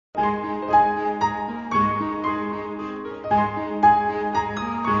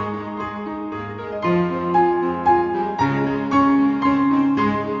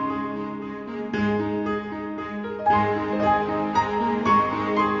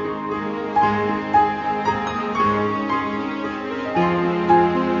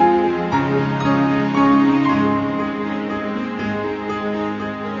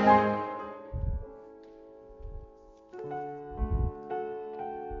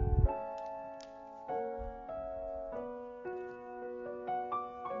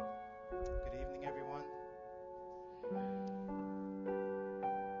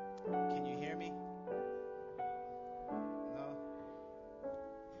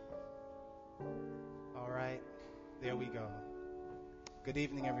There we go. Good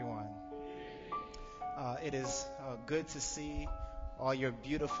evening, everyone. It is good to see all your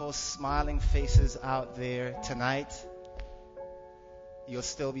beautiful, smiling faces out there tonight. You'll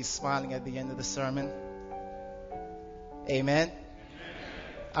still be smiling at the end of the sermon. Amen?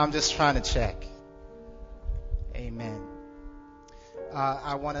 I'm just trying to check. Amen.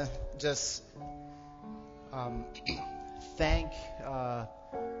 I want to just thank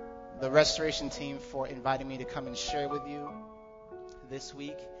the restoration team for inviting me to come and share with you this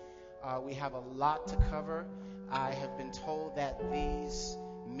week. We have a lot to cover. I have been told that these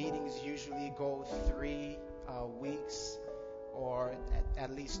meetings usually go 3 weeks or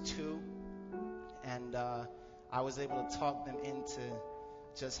at least 2. And I was able to talk them into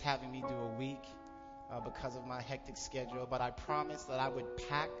just having me do a week because of my hectic schedule. But I promised that I would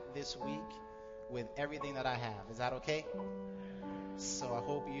pack this week with everything that I have. Is that okay? So I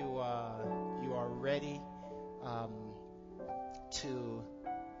hope you are ready to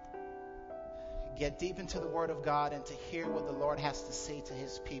get deep into the Word of God and to hear what the Lord has to say to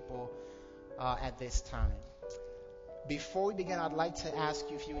His people at this time. Before we begin, I'd like to ask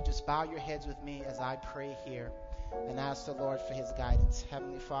you if you would just bow your heads with me as I pray here and ask the Lord for His guidance.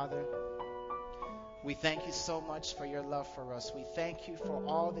 Heavenly Father, we thank you so much for your love for us. We thank you for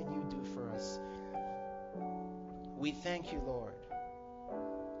all that you do for us. We thank you, Lord,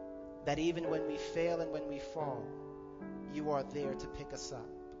 that even when we fail and when we fall, you are there to pick us up.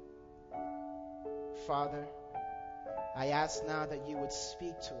 Father, I ask now that you would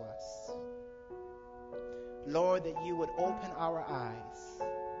speak to us. Lord, that you would open our eyes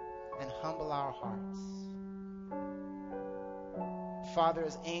and humble our hearts. Father,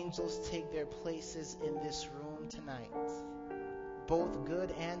 as angels take their places in this room tonight, both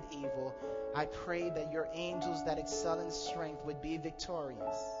good and evil, I pray that your angels that excel in strength would be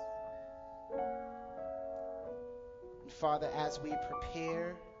victorious. And Father, as we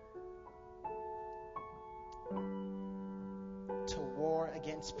prepare to war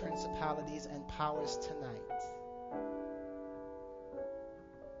against principalities and powers tonight,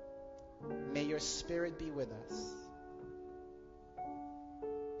 may your Spirit be with us,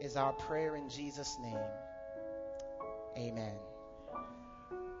 is our prayer in Jesus' name. Amen.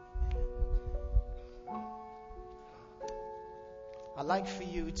 I'd like for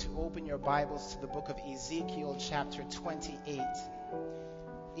you to open your Bibles to the book of Ezekiel chapter 28.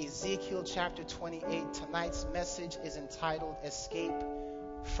 Ezekiel chapter 28. Tonight's message is entitled Escape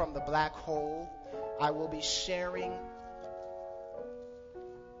from the Black Hole. I will be sharing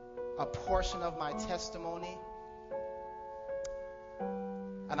a portion of my testimony,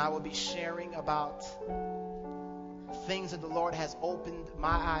 and I will be sharing about things that the Lord has opened my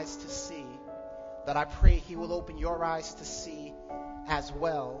eyes to see, that I pray He will open your eyes to see as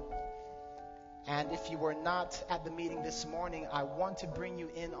well. And if you were not at the meeting this morning, I want to bring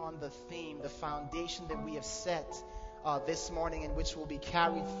you in on the theme, the foundation that we have set this morning, and which will be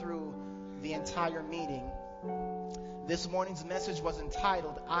carried through the entire meeting. This morning's message was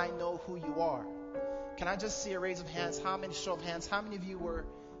entitled, I Know Who You Are. Can I just see a raise of hands? Show of hands, how many of you were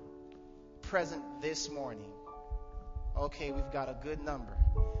present this morning? Okay, we've got a good number.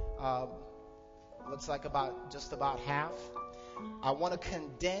 Looks like just about half. I want to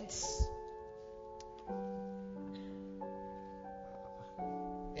condense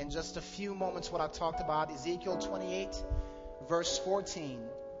in just a few moments what I talked about. Ezekiel 28, verse 14.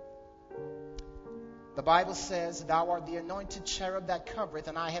 The Bible says, Thou art the anointed cherub that covereth,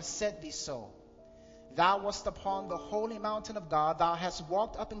 and I have set thee so. Thou wast upon the holy mountain of God. Thou hast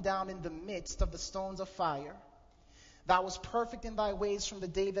walked up and down in the midst of the stones of fire. Thou wast perfect in thy ways from the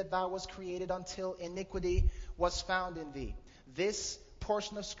day that thou wast created until iniquity was found in thee. This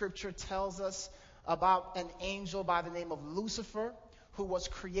portion of Scripture tells us about an angel by the name of Lucifer who was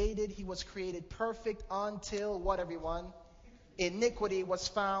created. He was created perfect until what, everyone? Iniquity was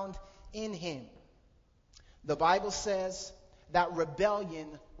found in him. The Bible says that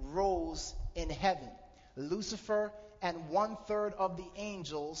rebellion rose in heaven. Lucifer and 1/3 of the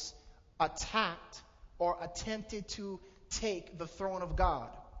angels attacked or attempted to take the throne of God.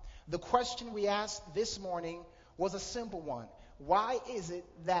 The question we asked this morning was a simple one. Why is it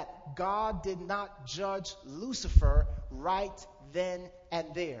that God did not judge Lucifer right then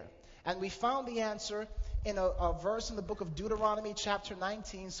and there? And we found the answer in a verse in the book of Deuteronomy chapter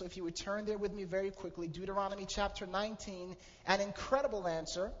 19. So if you would turn there with me very quickly, Deuteronomy chapter 19, an incredible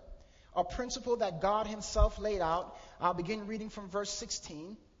answer, a principle that God Himself laid out. I'll begin reading from verse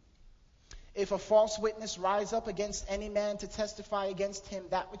 16. If a false witness rise up against any man to testify against him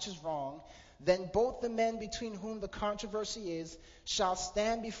that which is wrong, then both the men between whom the controversy is shall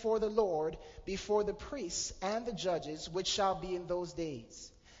stand before the Lord, before the priests and the judges, which shall be in those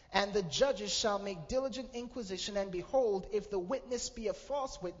days. And the judges shall make diligent inquisition, and behold, if the witness be a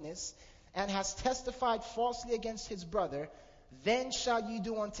false witness, and has testified falsely against his brother, then shall ye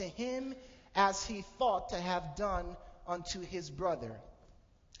do unto him as he thought to have done unto his brother.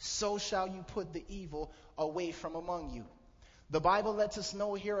 So shall you put the evil away from among you. The Bible lets us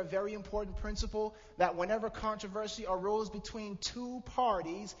know here a very important principle, that whenever controversy arose between two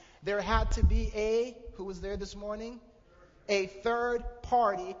parties, there had to be who was there this morning? A third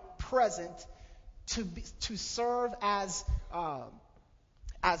party present to serve as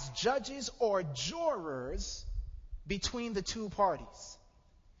judges or jurors between the two parties.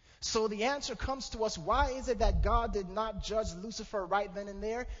 So the answer comes to us, why is it that God did not judge Lucifer right then and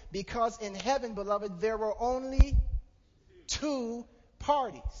there? Because in heaven, beloved, there were only two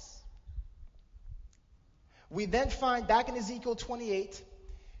parties. We then find back in Ezekiel 28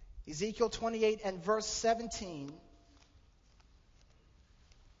 and verse 17,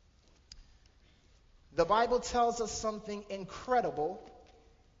 the Bible tells us something incredible.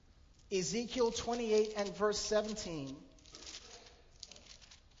 Ezekiel 28 and verse 17.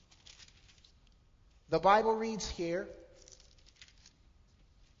 The Bible reads here,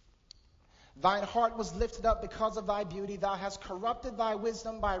 thine heart was lifted up because of thy beauty. Thou hast corrupted thy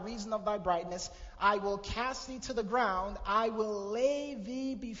wisdom by reason of thy brightness. I will cast thee to the ground. I will lay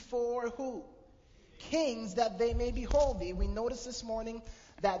thee before who? Kings, that they may behold thee. We notice this morning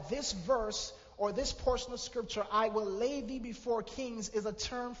that this verse, or this portion of scripture, I will lay thee before kings, is a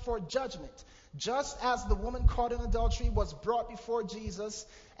term for judgment. Just as the woman caught in adultery was brought before Jesus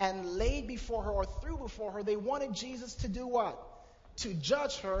and laid before her, or threw before her, they wanted Jesus to do what? To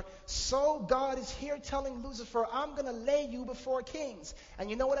judge her. So God is here telling Lucifer, I'm going to lay you before kings. And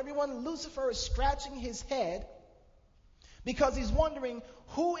you know what, everyone? Lucifer is scratching his head because he's wondering,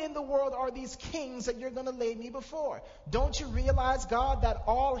 who in the world are these kings that you're going to lay me before? Don't you realize, God, that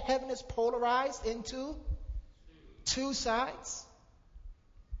all heaven is polarized into two sides?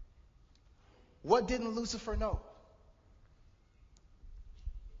 What didn't Lucifer know?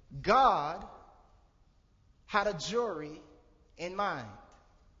 God had a jury in mind.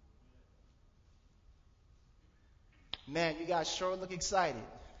 Man, you guys sure look excited.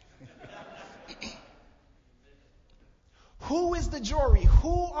 Who is the jury?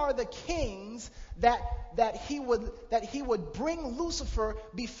 Who are the kings that he would bring Lucifer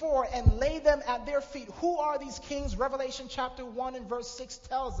before and lay them at their feet? Who are these kings? Revelation chapter 1 and verse 6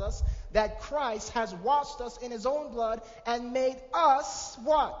 tells us that Christ has washed us in his own blood and made us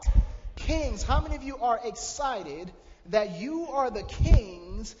what? Kings. How many of you are excited that you are the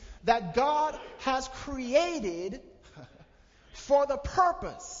kings that God has created for the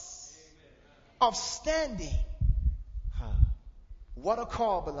purpose of standing? What a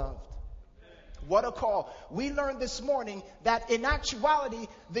call, beloved. What a call. We learned this morning that in actuality,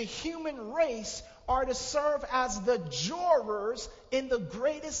 the human race are to serve as the jurors in the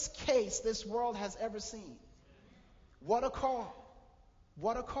greatest case this world has ever seen. What a call.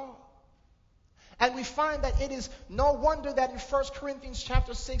 What a call. And we find that it is no wonder that in 1 Corinthians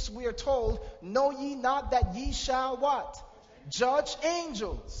chapter 6 we are told, know ye not that ye shall what? Judge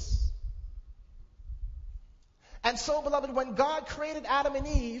angels. And so, beloved, when God created Adam and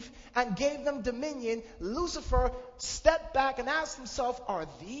Eve and gave them dominion, Lucifer stepped back and asked himself, are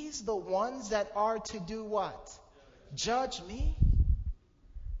these the ones that are to do what? Judge me?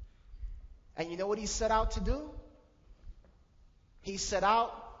 And you know what he set out to do? He set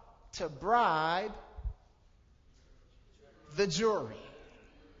out to bribe the jury.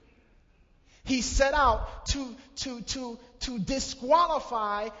 He set out to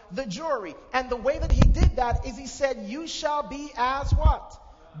disqualify the jury. And the way that he did that is he said, you shall be as what?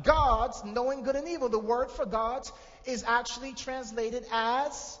 Gods, knowing good and evil. The word for gods is actually translated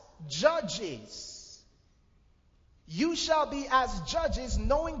as judges. You shall be as judges,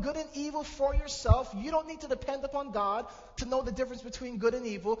 knowing good and evil for yourself. You don't need to depend upon God to know the difference between good and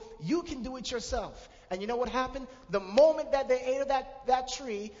evil. You can do it yourself. And you know what happened? The moment that they ate of that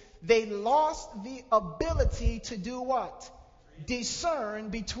tree, they lost the ability to do what? Discern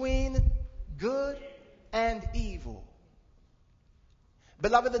between good and evil.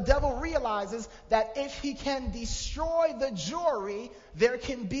 Beloved, the devil realizes that if he can destroy the jury, there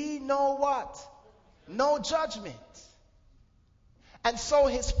can be no what? No judgment. And so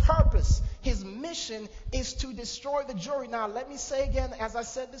his purpose, his mission is to destroy the jury. Now, let me say again, as I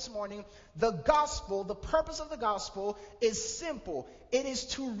said this morning, the gospel, the purpose of the gospel is simple. It is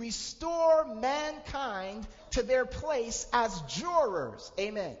to restore mankind to their place as jurors.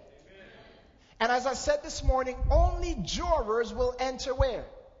 Amen. And as I said this morning, only jurors will enter where?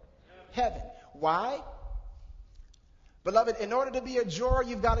 Heaven. Why? Beloved, in order to be a juror,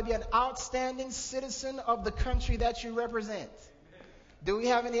 you've got to be an outstanding citizen of the country that you represent. Do we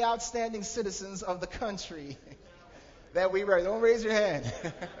have any outstanding citizens of the country that we represent? Don't raise your hand.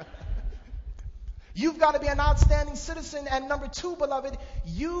 You've got to be an outstanding citizen. And number two, beloved,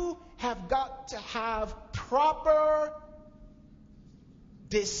 you have got to have proper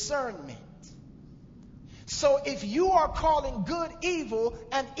discernment. So if you are calling good evil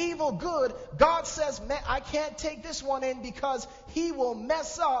and evil good, God says, man, I can't take this one in because he will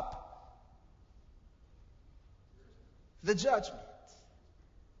mess up the judgment.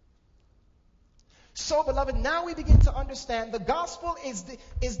 So, beloved, now we begin to understand the gospel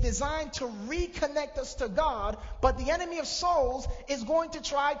is designed to reconnect us to God, but the enemy of souls is going to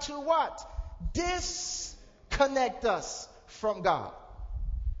try to what? Disconnect us from God.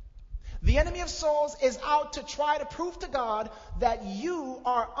 The enemy of souls is out to try to prove to God that you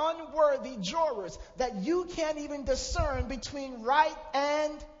are unworthy jurors, that you can't even discern between right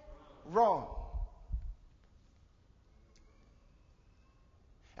and wrong.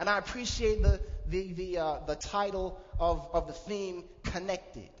 And I appreciate the title of the theme,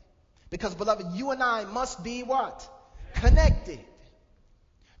 Connected. Because, beloved, you and I must be what? Connected.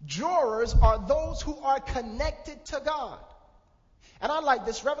 Jurors are those who are connected to God. And I like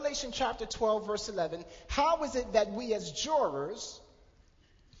this, Revelation chapter 12, verse 11. How is it that we as jurors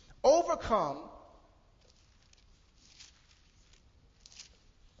overcome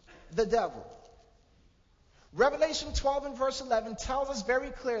the devil? Revelation 12 and verse 11 tells us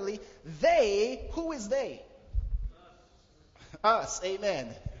very clearly, they, who is they? Us, amen.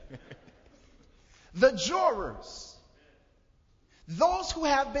 The jurors. Those who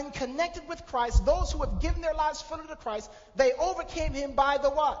have been connected with Christ, those who have given their lives fully to Christ, they overcame him by the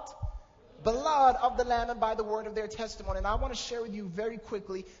what? Blood of the Lamb and by the word of their testimony. And I want to share with you very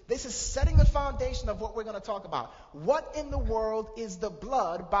quickly, this is setting the foundation of what we're going to talk about. What in the world is the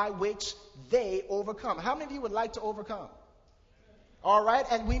blood by which they overcome? How many of you would like to overcome? All right,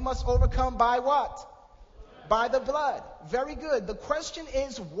 and we must overcome by what? By the blood. Very good. The question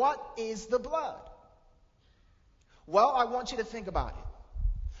is, what is the blood? Well, I want you to think about it.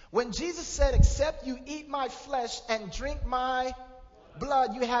 When Jesus said, except you eat my flesh and drink my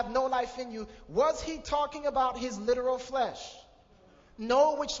blood, you have no life in you, was he talking about his literal flesh?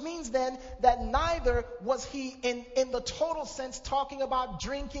 No, which means then that neither was he in the total sense talking about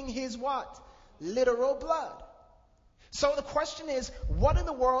drinking his what? Literal blood. So the question is, what in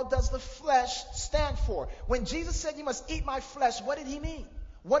the world does the flesh stand for? When Jesus said you must eat my flesh, what did he mean?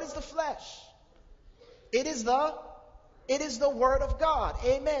 What is the flesh? It is the word of God.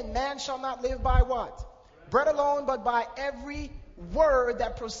 Amen. Man shall not live by what? Bread alone, but by every word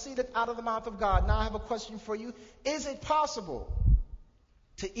that proceedeth out of the mouth of God. Now I have a question for you. Is it possible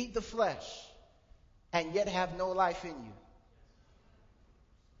to eat the flesh and yet have no life in you?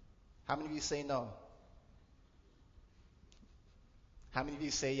 How many of you say no? How many of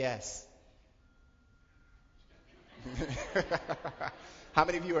you say yes? How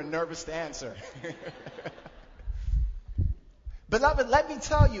many of you are nervous to answer? Beloved, let me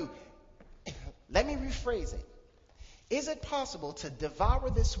tell you, let me rephrase it. Is it possible to devour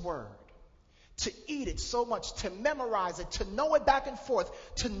this word, to eat it so much, to memorize it, to know it back and forth,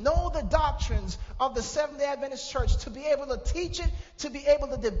 to know the doctrines of the Seventh-day Adventist Church, to be able to teach it, to be able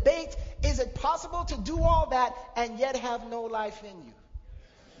to debate? Is it possible to do all that and yet have no life in you?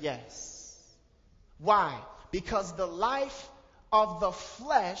 Yes. Why? Because the life of the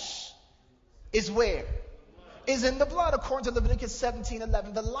flesh is where? Is in the blood, according to Leviticus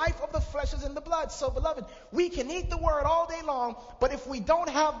 17:11. The life of the flesh is in the blood. So, beloved, we can eat the word all day long, but if we don't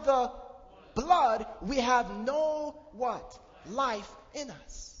have the blood, we have no what? Life in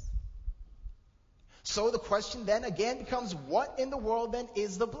us. So the question then again becomes, what in the world then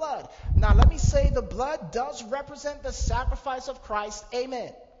is the blood? Now let me say the blood does represent the sacrifice of Christ.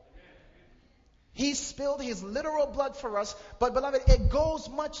 Amen. He spilled his literal blood for us, but beloved, it goes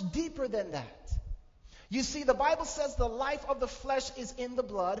much deeper than that. You see, the Bible says the life of the flesh is in the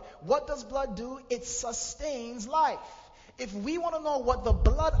blood. What does blood do? It sustains life. If we want to know what the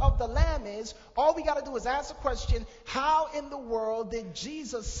blood of the Lamb is, all we got to do is ask the question, how in the world did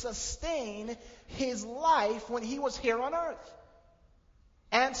Jesus sustain his life when he was here on earth?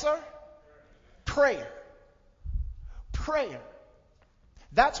 Answer, prayer. Prayer.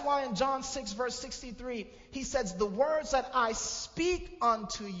 That's why in John 6 verse 63, he says, the words that I speak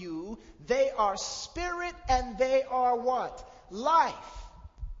unto you, they are spirit and they are what? Life.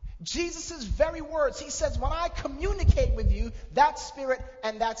 Jesus' very words, he says, when I communicate with you, that's spirit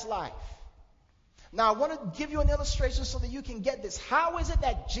and that's life. Now I want to give you an illustration so that you can get this. How is it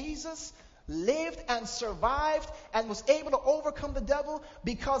that Jesus lived and survived and was able to overcome the devil?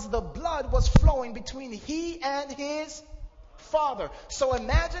 Because the blood was flowing between he and his Father. So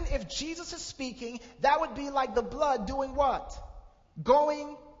imagine if Jesus is speaking, that would be like the blood doing what?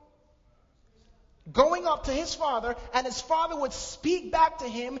 Going up to his Father, and his Father would speak back to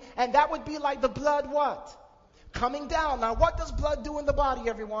him, and that would be like the blood what? Coming down. Now what does blood do in the body,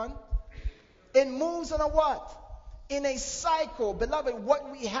 everyone? It moves in a what? In a cycle. Beloved,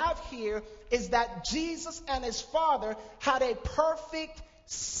 what we have here is that Jesus and his Father had a perfect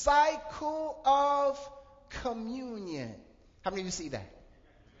cycle of communion. How many of you see that?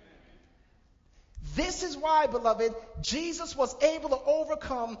 This is why, beloved, Jesus was able to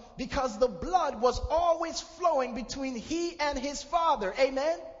overcome, because the blood was always flowing between he and his Father.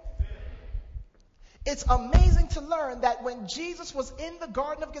 Amen? It's amazing to learn that when Jesus was in the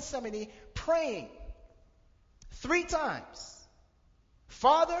Garden of Gethsemane praying 3 times,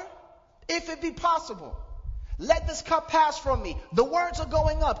 Father, if it be possible, let this cup pass from me. The words are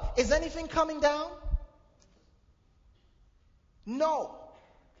going up. Is anything coming down? No.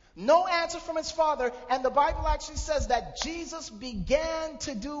 No answer from his Father. And the Bible actually says that Jesus began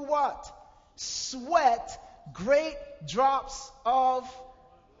to do what? Sweat great drops of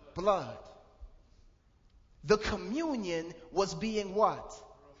blood. The communion was being what?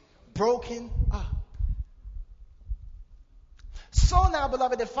 Broken up. So now,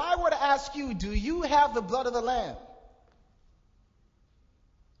 beloved, if I were to ask you, do you have the blood of the Lamb?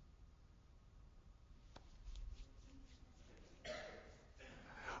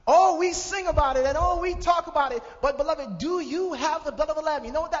 Oh, we sing about it and oh, we talk about it. But beloved, do you have the blood of the Lamb?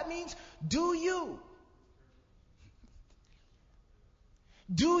 You know what that means? Do you?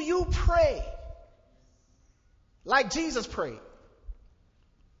 Do you pray like Jesus prayed?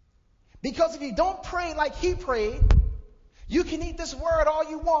 Because if you don't pray like he prayed, you can eat this word all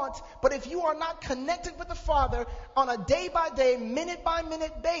you want, but if you are not connected with the Father on a day-by-day,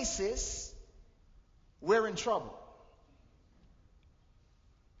 minute-by-minute basis, we're in trouble.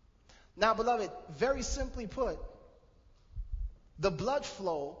 Now, beloved, very simply put, the blood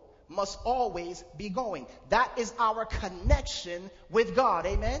flow must always be going. That is our connection with God.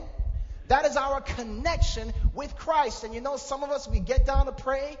 Amen? That is our connection with Christ. And you know, some of us, we get down to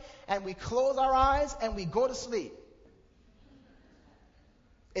pray and we close our eyes and we go to sleep.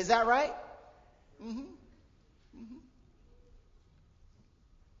 Is that right? Mm-hmm. Mm-hmm.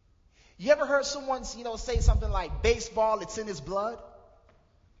 You ever heard someone, say something like, baseball, it's in his blood?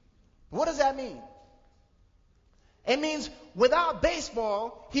 What does that mean? It means without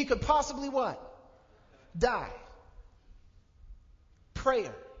baseball, he could possibly what? Die.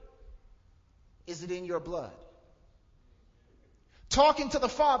 Prayer. Is it in your blood? Talking to the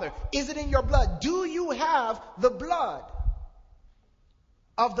Father. Is it in your blood? Do you have the blood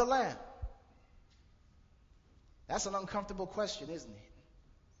of the Lamb? That's an uncomfortable question, isn't it?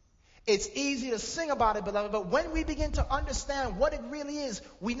 It's easy to sing about it, beloved, but when we begin to understand what it really is,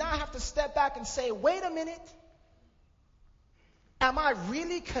 we now have to step back and say, wait a minute. Am I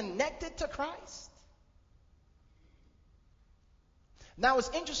really connected to Christ? Now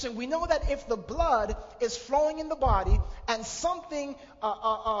it's interesting. We know that if the blood is flowing in the body and something,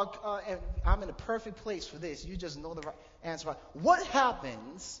 and I'm in a perfect place for this. You just know the right answer. What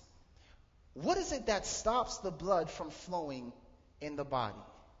happens? What is it that stops the blood from flowing in the body?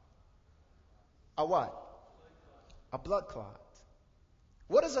 A what? A blood clot.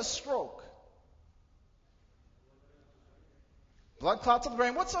 What is a stroke? Blood clot to the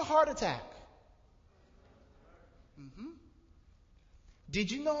brain. What's a heart attack? Mm-hmm.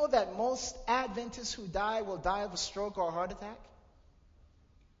 Did you know that most Adventists who die will die of a stroke or a heart attack?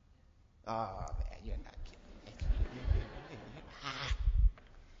 Oh, man, you're not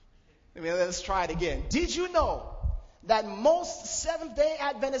kidding. Let's try it again. Did you know that most Seventh-day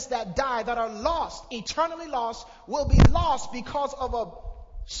Adventists that die, that are lost, eternally lost, will be lost because of a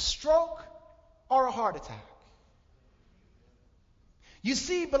stroke or a heart attack? You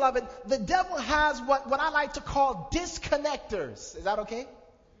see, beloved, the devil has what I like to call disconnectors. Is that okay?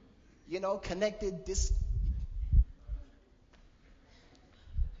 Connected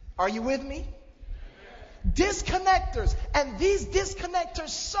Are you with me? Disconnectors. And these disconnectors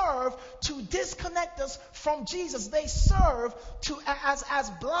serve to disconnect us from Jesus. They serve to,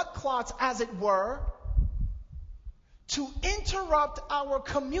 as blood clots, as it were, to interrupt our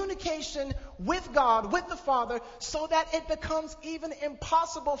communication with God, with the Father, so that it becomes even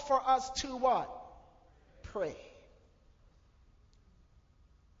impossible for us to what? Pray.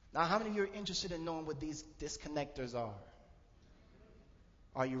 Now, how many of you are interested in knowing what these disconnectors are?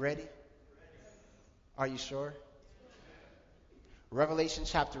 Are you ready? Are you sure? Revelation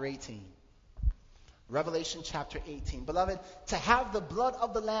chapter 18. Revelation chapter 18. Beloved, to have the blood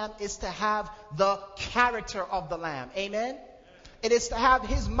of the Lamb is to have the character of the Lamb. Amen? It is to have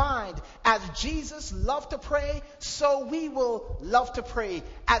his mind. As Jesus loved to pray, so we will love to pray.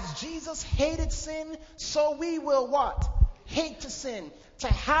 As Jesus hated sin, so we will what? Hate to sin. To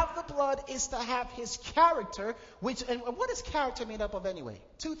have the blood is to have his character, and what is character made up of anyway?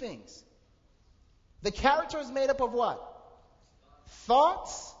 Two things. The character is made up of what?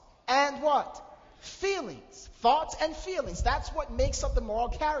 Thoughts and what? Feelings. Thoughts and feelings. That's what makes up the moral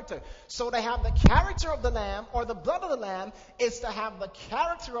character. So to have the character of the Lamb, or the blood of the Lamb, is to have the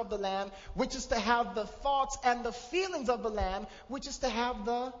character of the Lamb, which is to have the thoughts and the feelings of the Lamb, which is to have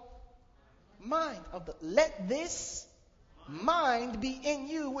the mind of the. Let this mind be in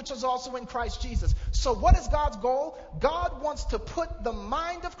you, which is also in Christ Jesus. So what is God's goal? God wants to put the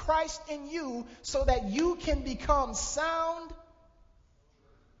mind of Christ in you so that you can become sound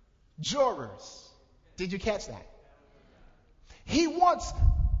jurors. Did you catch that? He wants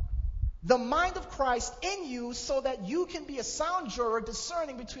the mind of Christ in you so that you can be a sound juror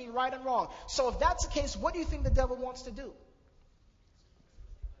discerning between right and wrong. So if that's the case, what do you think the devil wants to do?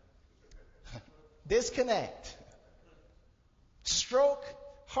 Disconnect. Stroke,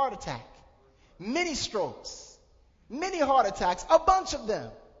 heart attack. Many strokes. Many heart attacks. A bunch of them.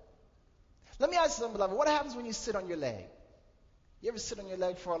 Let me ask you something, beloved. What happens when you sit on your leg? You ever sit on your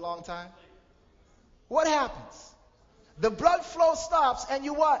leg for a long time? What happens? The blood flow stops and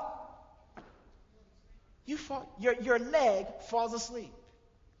you what? You fall, your leg falls asleep.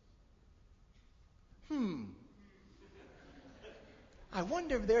 I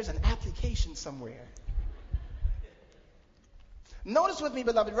wonder if there's an application somewhere. Notice with me,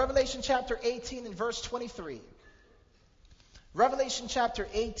 beloved, Revelation chapter 18 and verse 23. Revelation chapter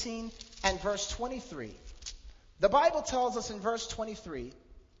 18 and verse 23. The Bible tells us in verse 23,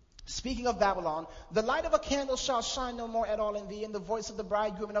 speaking of Babylon, the light of a candle shall shine no more at all in thee, and the voice of the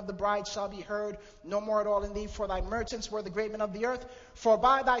bridegroom and of the bride shall be heard no more at all in thee, for thy merchants were the great men of the earth, for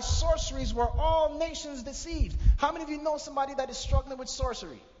by thy sorceries were all nations deceived. How many of you know somebody that is struggling with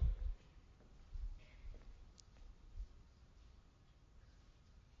sorcery?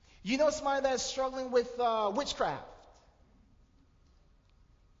 You know somebody that is struggling with witchcraft?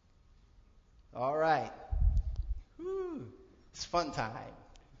 All right. It's fun time.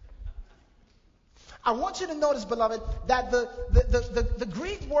 I want you to notice, beloved, that the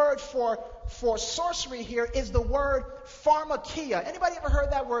Greek word for sorcery here is the word pharmakia. Anybody ever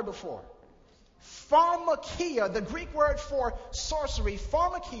heard that word before? Pharmakia, the Greek word for sorcery,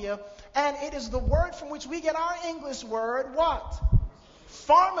 pharmakia, and it is the word from which we get our English word, what?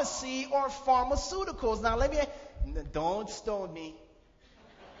 Pharmacy or pharmaceuticals. Now don't stone me.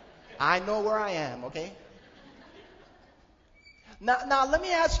 I know where I am, okay? Now let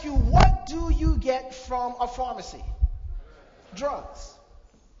me ask you, what do you get from a pharmacy? Drugs.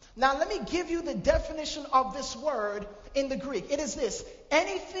 Now let me give you the definition of this word in the Greek. It is this: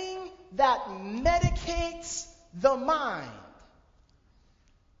 anything that medicates the mind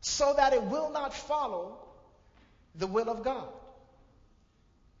so that it will not follow the will of God.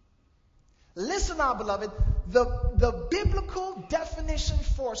 Listen now, beloved, the biblical definition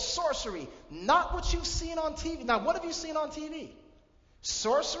for sorcery, not what you've seen on TV. Now, what have you seen on TV?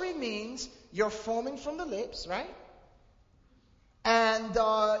 Sorcery means you're foaming from the lips, right? And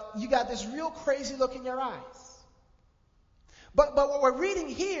you got this real crazy look in your eyes. But what we're reading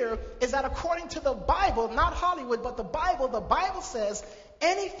here is that according to the Bible, not Hollywood, but the Bible says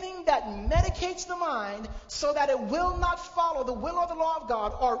anything that medicates the mind so that it will not follow the will or the law of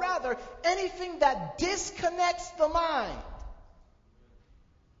God, or rather, anything that disconnects the mind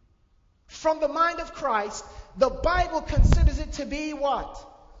from the mind of Christ, the Bible considers it to be what?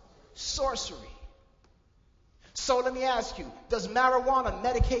 Sorcery. So let me ask you, does marijuana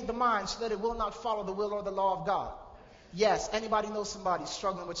medicate the mind so that it will not follow the will or the law of God? Yes. Anybody know somebody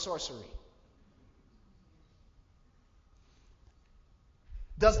struggling with sorcery?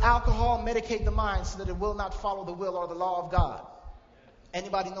 Does alcohol medicate the mind so that it will not follow the will or the law of God?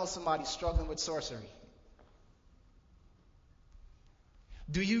 Anybody know somebody struggling with sorcery?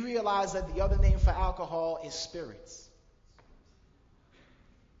 Do you realize that the other name for alcohol is spirits?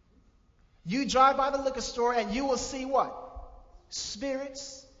 You drive by the liquor store and you will see what?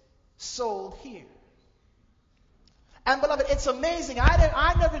 Spirits sold here. And beloved, it's amazing.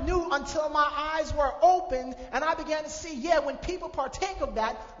 I never knew until my eyes were opened and I began to see, when people partake of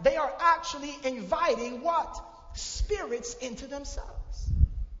that, they are actually inviting what? Spirits into themselves.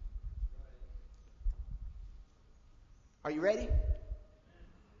 Are you ready?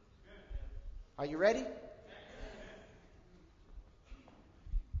 Are you ready?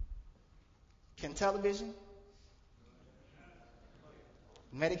 Can television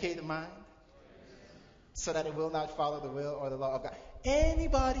medicate the mind so that it will not follow the will or the law of God?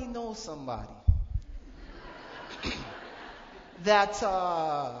 Anybody know somebody that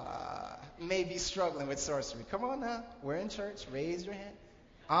may be struggling with sorcery? Come on now. We're in church. Raise your hand.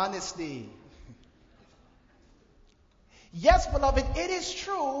 Honesty. Yes, beloved, it is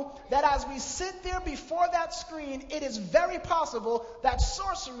true that as we sit there before that screen, it is very possible that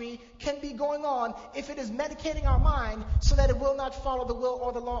sorcery can be going on if it is medicating our mind so that it will not follow the will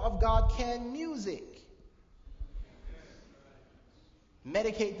or the law of God. Can music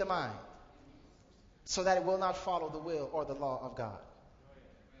medicate the mind so that it will not follow the will or the law of God?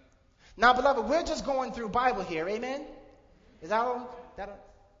 Now, beloved, we're just going through Bible here. Amen? Is that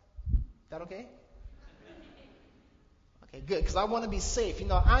okay? Okay, good, because I want to be safe.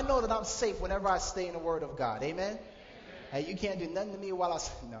 I know that I'm safe whenever I stay in the Word of God. Amen? Hey, you can't do nothing to me while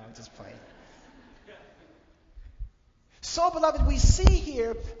No, I'm just playing. So, beloved, we see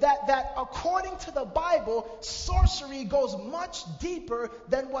here that according to the Bible, sorcery goes much deeper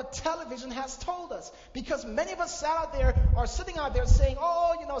than what television has told us. Because many of us are sitting out there saying,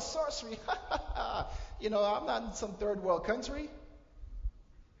 sorcery. I'm not in some third world country.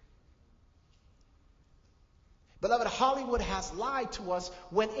 Beloved, Hollywood has lied to us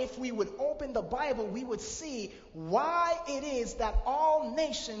when if we would open the Bible, we would see why it is that all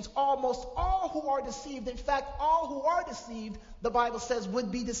nations, almost all who are deceived, in fact, all who are deceived, the Bible says,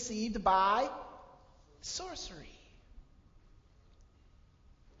 would be deceived by sorcery.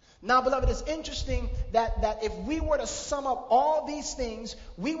 Now, beloved, it's interesting that if we were to sum up all these things,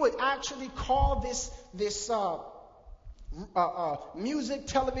 we would actually call this music,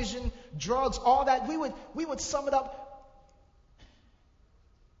 television, drugs, all that, we would sum it up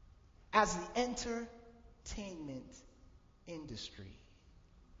as the entertainment industry.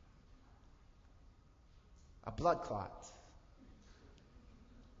 A blood clot.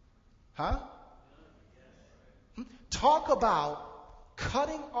 Huh? Talk about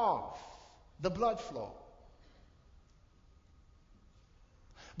cutting off the blood flow.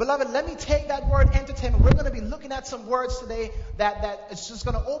 Beloved, let me take that word entertainment. We're going to be looking at some words today that it's just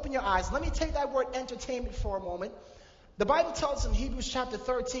going to open your eyes. Let me take that word entertainment for a moment. The Bible tells us in Hebrews chapter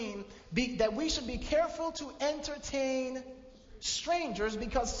 13 that we should be careful to entertain strangers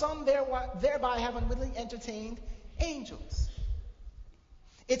because some thereby have unwittingly entertained angels.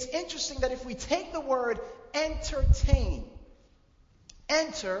 It's interesting that if we take the word entertain,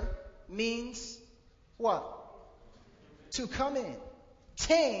 enter means what? To come in.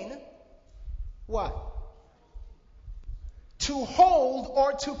 Tain, what? To hold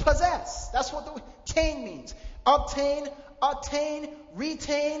or to possess. That's what the tain means. Obtain, attain,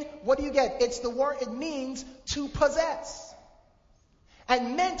 retain. What do you get? It's the word, it means to possess.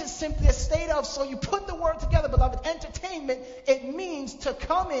 And meant is simply a state of, so you put the word together, beloved, entertainment, it means to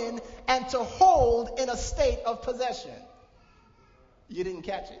come in and to hold in a state of possession. You didn't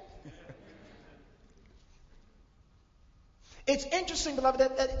catch it? It's interesting, beloved,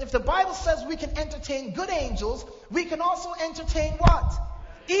 that if the Bible says we can entertain good angels, we can also entertain what?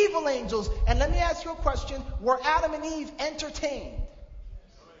 Evil angels. And let me ask you a question. Were Adam and Eve entertained?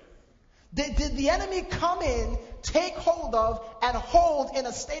 Did the enemy come in, take hold of, and hold in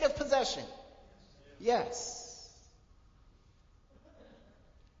a state of possession? Yes.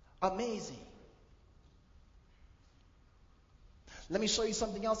 Amazing. Let me show you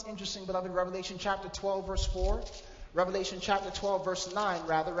something else interesting, beloved. Revelation chapter 12, verse 4. Revelation chapter 12, verse 9,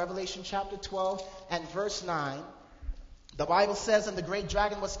 rather. Revelation chapter 12 and verse 9. The Bible says, and the great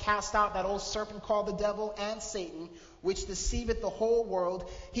dragon was cast out, that old serpent called the devil and Satan, which deceiveth the whole world.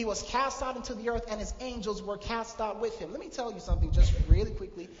 He was cast out into the earth, and his angels were cast out with him. Let me tell you something just really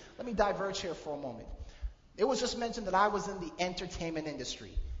quickly. Let me diverge here for a moment. It was just mentioned that I was in the entertainment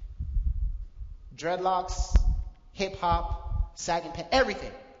industry. Dreadlocks, hip-hop, sagging pants,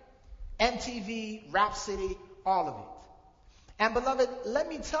 everything. MTV, Rhapsody, all of it. And beloved, let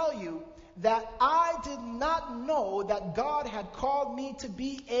me tell you that I did not know that God had called me to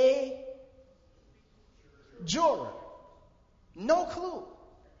be a juror. No clue.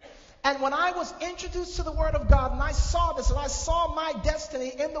 And when I was introduced to the Word of God and I saw this and I saw my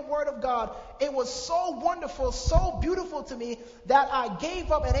destiny in the Word of God, it was so wonderful, so beautiful to me that I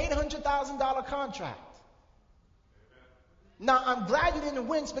gave up an $800,000 contract. Now, I'm glad you didn't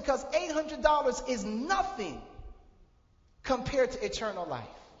wince, because $800 is nothing compared to eternal life,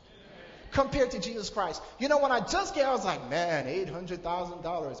 compared to Jesus Christ. You know, when I just I was like, man,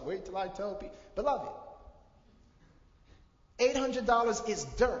 $800,000. Wait till I tell people. Beloved, $800 is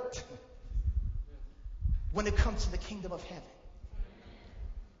dirt when it comes to the kingdom of heaven.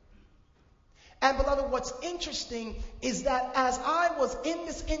 And beloved, what's interesting is that as I was in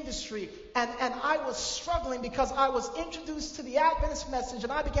this industry and I was struggling because I was introduced to the Adventist message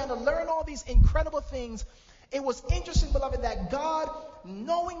and I began to learn all these incredible things, it was interesting, beloved, that God,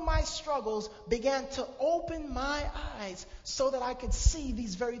 knowing my struggles, began to open my eyes so that I could see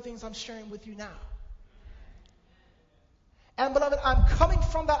these very things I'm sharing with you now. And beloved, I'm coming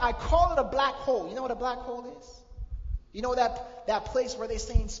from that. I call it a black hole. You know what a black hole is? You know that place where they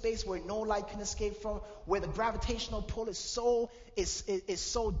stay in space where no light can escape from, where the gravitational pull is so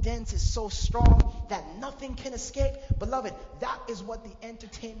dense, is so strong that nothing can escape? Beloved, that is what the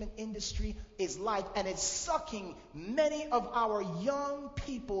entertainment industry is like, and it's sucking many of our young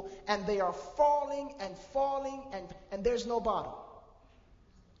people, and they are falling, and there's no bottom.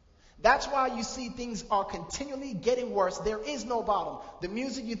 That's why you see things are continually getting worse. There is no bottom. The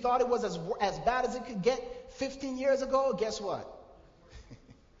music, you thought it was as bad as it could get 15 years ago, guess what?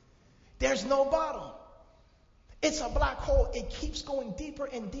 There's no bottom. It's a black hole. It keeps going deeper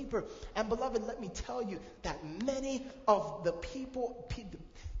and deeper. And beloved, let me tell you that many of the people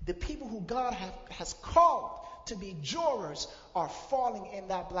who God has called to be jurors are falling in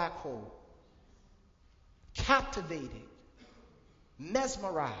that black hole. Captivated,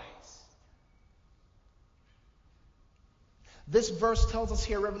 mesmerized. This verse tells us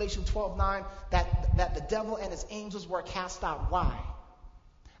here, Revelation 12:9, that the devil and his angels were cast out. Why?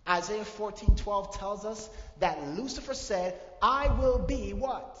 Isaiah 14:12 tells us that Lucifer said, I will be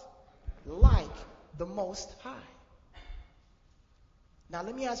what? Like the Most High. Now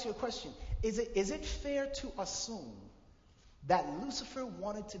let me ask you a question. Is it fair to assume that Lucifer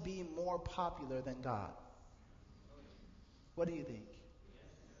wanted to be more popular than God? What do you think?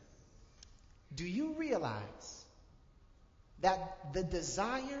 Do you realize that the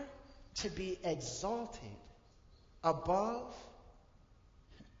desire to be exalted above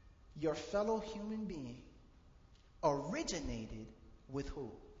your fellow human being originated with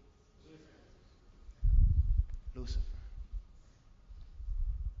who? Lucifer.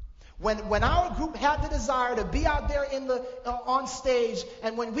 When our group had the desire to be out there on stage,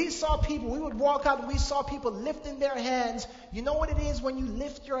 and when we saw people, we would walk out and we saw people lifting their hands. You know what it is when you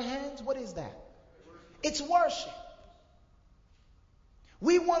lift your hands? What is that? It's worship.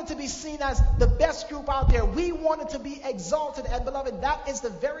 We wanted to be seen as the best group out there. We wanted to be exalted. And beloved, that is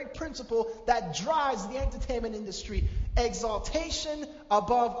the very principle that drives the entertainment industry. Exaltation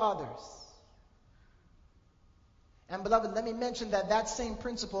above others. And beloved, let me mention that same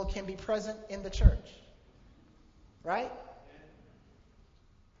principle can be present in the church. Right?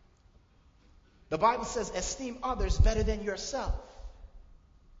 The Bible says, esteem others better than yourself.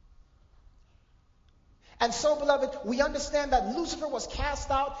 And so, beloved, we understand that Lucifer was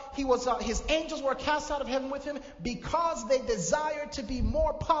cast out. His angels were cast out of heaven with him because they desired to be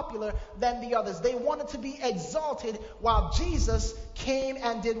more popular than the others. They wanted to be exalted, while Jesus came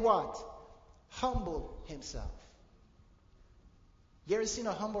and did what? Humbled himself. You ever seen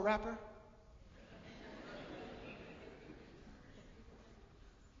a humble rapper?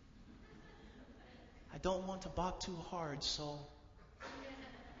 I don't want to bop too hard, so...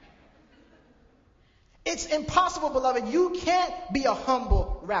 It's impossible, beloved. You can't be a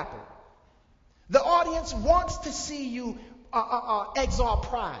humble rapper. The audience wants to see you exalt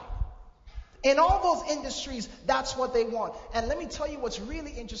pride. In all those industries, that's what they want. And let me tell you what's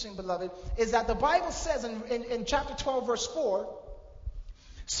really interesting, beloved, is that the Bible says in chapter 12, verse 4,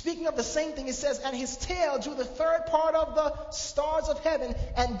 speaking of the same thing, it says, and his tail drew the third part of the stars of heaven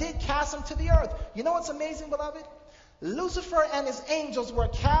and did cast them to the earth. You know what's amazing, beloved? Lucifer and his angels were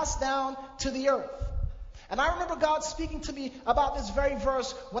cast down to the earth. And I remember God speaking to me about this very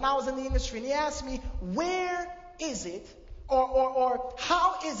verse when I was in the industry. And he asked me, where is it, or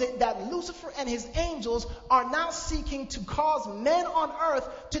how is it that Lucifer and his angels are now seeking to cause men on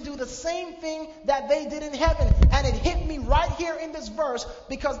earth to do the same thing that they did in heaven? And it hit me right here in this verse,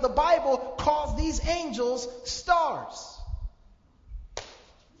 because the Bible calls these angels stars.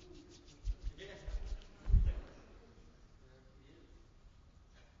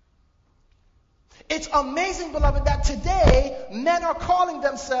 It's amazing, beloved, that today men are calling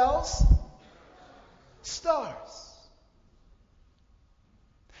themselves stars.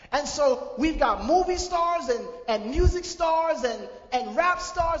 And so we've got movie stars and music stars and rap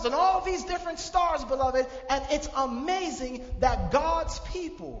stars and all these different stars, beloved. And it's amazing that God's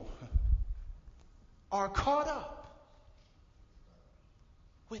people are caught up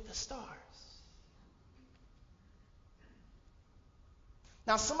with the stars.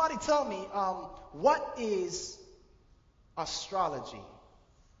 Now, somebody tell me, what is astrology?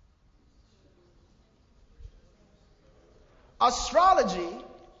 Astrology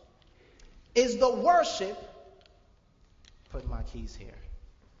is the worship, put my keys here,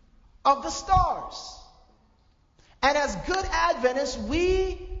 of the stars. And as good Adventists,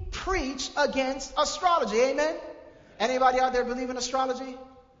 we preach against astrology. Amen? Anybody out there believe in astrology?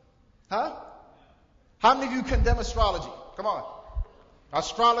 Huh? How many of you condemn astrology? Come on.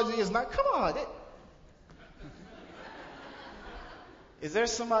 Astrology is not, come on. Is there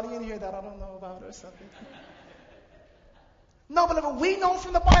somebody in here that I don't know about or something? No, but we know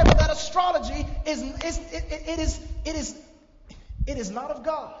from the Bible that astrology is not of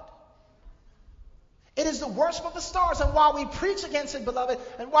God. It is the worship of the stars. And while we preach against it, beloved,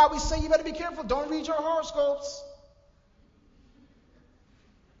 and while we say you better be careful, don't read your horoscopes.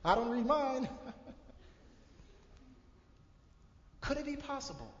 I don't read mine. Could it be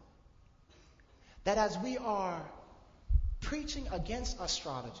possible that as we are preaching against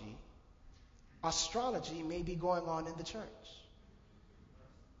astrology, astrology may be going on in the church?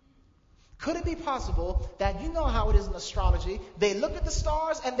 Could it be possible that, you know how it is in astrology, they look at the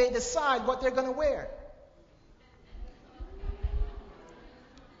stars and they decide what they're going to wear?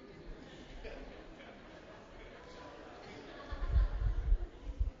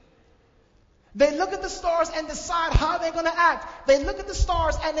 They look at the stars and decide how they're going to act. They look at the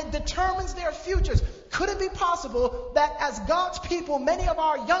stars and it determines their futures. Could it be possible that as God's people, many of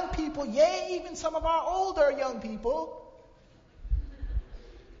our young people, yea, even some of our older young people,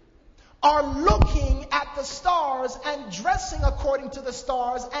 are looking at the stars and dressing according to the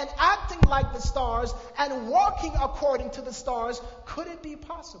stars and acting like the stars and walking according to the stars? Could it be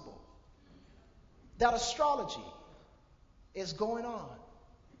possible that astrology is going on?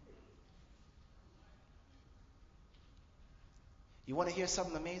 You want to hear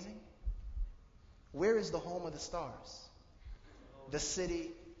something amazing? Where is the home of the stars? The city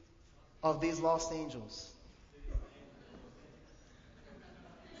of these lost angels.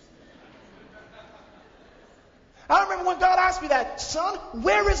 I remember when God asked me that, son,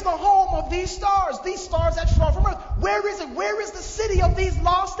 where is the home of these stars that fall from earth? Where is it? Where is the city of these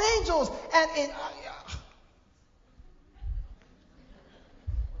lost angels? And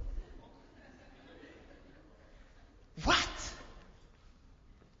what?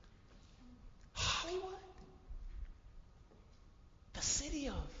 Hollywood? The city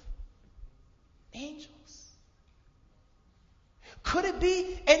of angels? Could it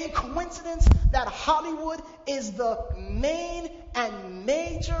be any coincidence that Hollywood is the main and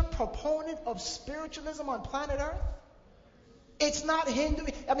major proponent of spiritualism on planet Earth? It's not Hindu.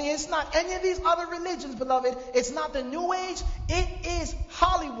 It's not any of these other religions, beloved. It's not the New Age. It is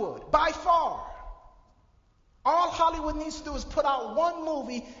Hollywood, by far. All Hollywood needs to do is put out one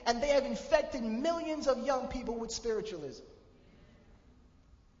movie, and they have infected millions of young people with spiritualism.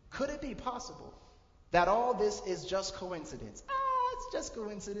 Could it be possible that all this is just coincidence? It's just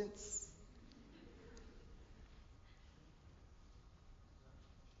coincidence.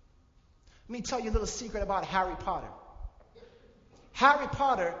 Let me tell you a little secret about Harry Potter. Harry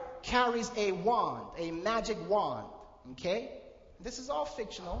Potter carries a wand, a magic wand. Okay? This is all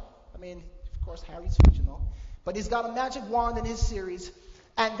fictional. Of course, Harry's fictional. But he's got a magic wand in his series.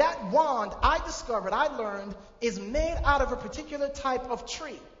 And that wand, I learned, is made out of a particular type of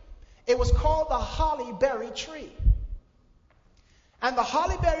tree. It was called the holly berry tree. And the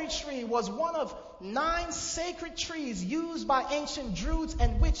holly berry tree was one of 9 sacred trees used by ancient Druids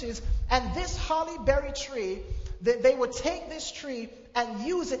and witches. And this holly berry tree, they would take this tree and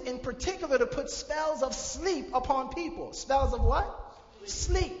use it in particular to put spells of sleep upon people. Spells of what?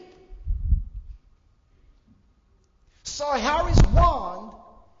 Sleep. So Harry's wand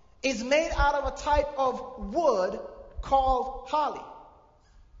is made out of a type of wood called holly.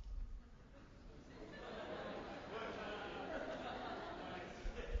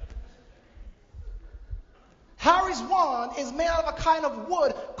 Harry's wand is made out of a kind of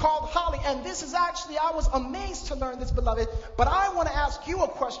wood called holly. And this is actually, I was amazed to learn this, beloved. But I want to ask you a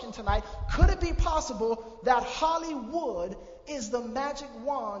question tonight. Could it be possible that Hollywood is the magic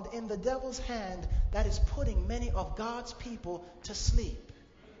wand in the devil's hand that is putting many of God's people to sleep?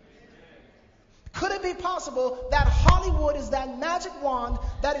 Could it be possible that Hollywood is that magic wand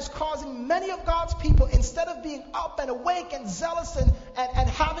that is causing many of God's people, instead of being up and awake and zealous and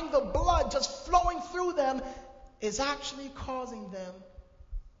having just flowing through them is actually causing them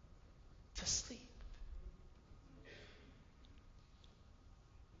to sleep.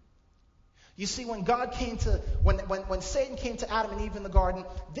 You see, when Satan came to Adam and Eve in the garden,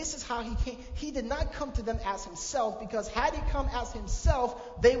 this is how he came. He did not come to them as himself, because had he come as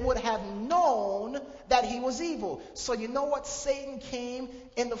himself, they would have known that he was evil. So you know what? Satan came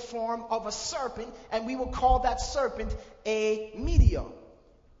in the form of a serpent, and we will call that serpent a medium.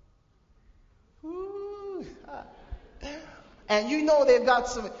 Ooh. And they've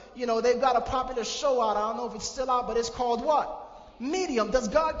got a popular show out. I don't know if it's still out, but it's called what? Medium. Does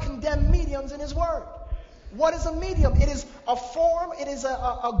God condemn mediums in his word? What is a medium? It is a form, it is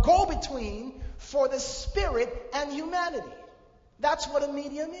a go-between for the spirit and humanity. That's what a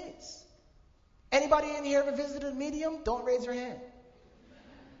medium is. Anybody in here ever visited a medium? Don't raise your hand.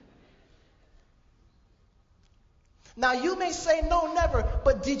 Now you may say no, never,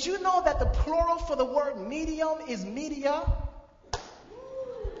 but did you know that the plural for the word medium is media?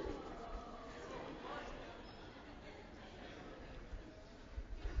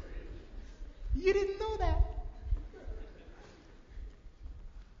 You didn't know that.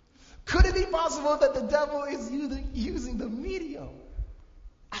 Could it be possible that the devil is using the medium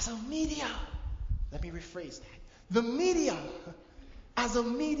as a medium? Let me rephrase that. The medium as a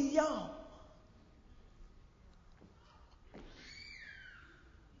medium.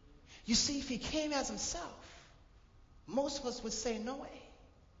 You see, if he came as himself, most of us would say no way.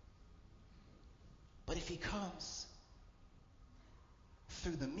 But if he comes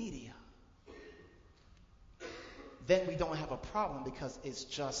through the medium, then we don't have a problem, because it's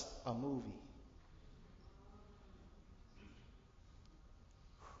just a movie.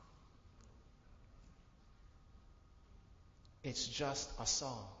 It's just a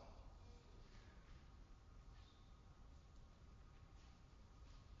song.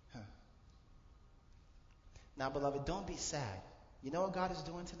 Now, beloved, don't be sad. You know what God is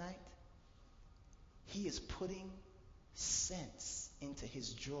doing tonight? He is putting sense into his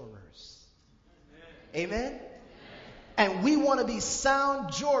jurors. Amen? Amen? And we want to be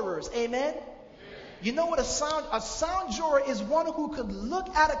sound jurors. Amen? Amen? You know what a sound juror is? One who could look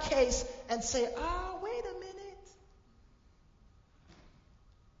at a case and say, wait a minute.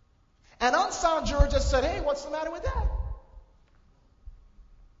 An unsound juror just said, hey, what's the matter with that?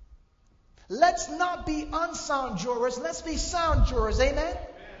 Let's not be unsound jurors. Let's be sound jurors. Amen?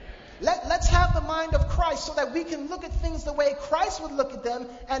 Let's have the mind of Christ, so that we can look at things the way Christ would look at them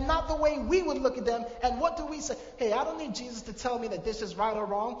and not the way we would look at them. And what do we say? Hey, I don't need Jesus to tell me that this is right or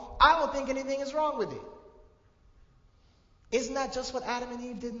wrong. I don't think anything is wrong with it. Isn't that just what Adam and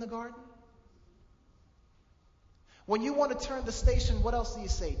Eve did in the garden? When you want to turn the station, what else do you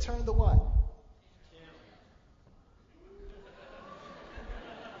say? Turn the what?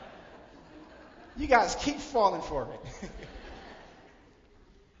 You guys keep falling for it.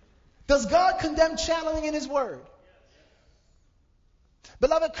 Does God condemn channeling in his word?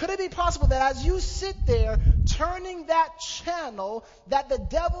 Beloved, could it be possible that as you sit there turning that channel, that the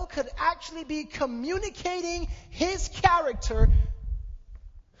devil could actually be communicating his character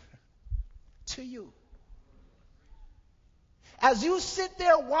to you? As you sit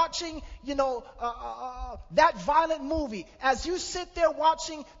there watching, that violent movie, as you sit there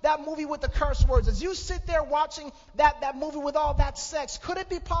watching that movie with the curse words, as you sit there watching that movie with all that sex, could it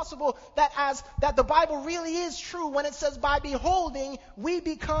be possible that the Bible really is true when it says, by beholding, we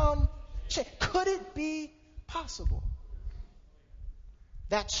become changed? Could it be possible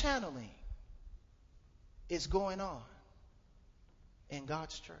that channeling is going on in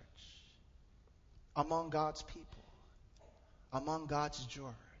God's church, among God's people, among God's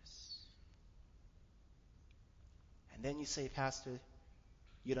jurors? And then you say, Pastor,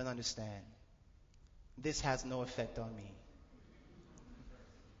 you don't understand. This has no effect on me.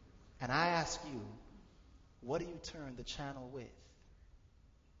 And I ask you, what do you turn the channel with?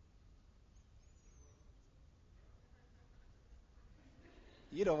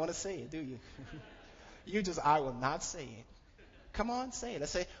 You don't want to say it, do you? I will not say it. Come on, say it.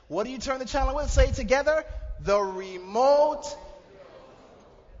 Let's say, what do you turn the channel with? Say it together. The remote.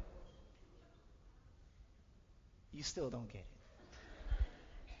 You still don't get it.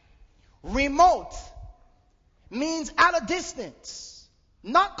 Remote means at a distance.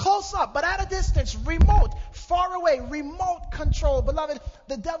 Not close up, but at a distance. Remote. Far away. Remote control. Beloved,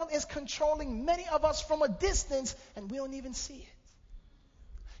 the devil is controlling many of us from a distance, and we don't even see it.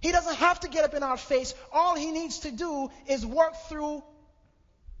 He doesn't have to get up in our face. All he needs to do is work through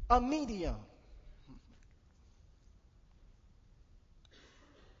a medium.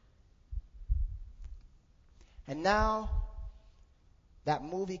 And now, That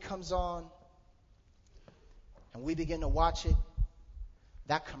movie comes on, and we begin to watch it.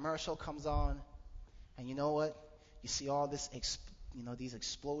 That commercial comes on, and you know what? You see all this, these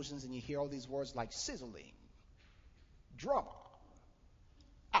explosions, and you hear all these words like sizzling, drama,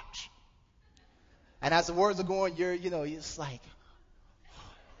 action. And as the words are going, you're just like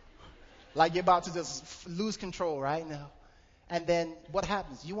you're about to just lose control right now. And then what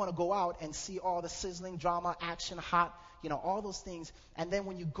happens? You want to go out and see all the sizzling, drama, action, hot, all those things. And then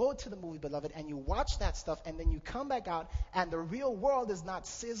when you go to the movie, beloved, and you watch that stuff, and then you come back out, and the real world is not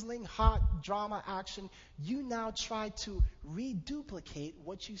sizzling, hot, drama, action, you now try to reduplicate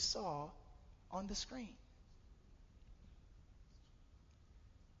what you saw on the screen.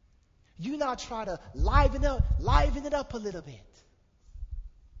 You now try to liven it up a little bit.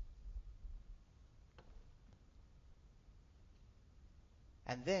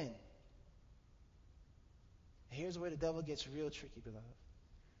 And then, here's where the devil gets real tricky, beloved.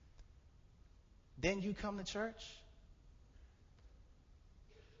 Then you come to church.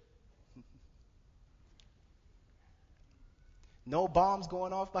 No bombs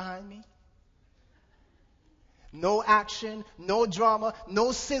going off behind me. No action, no drama,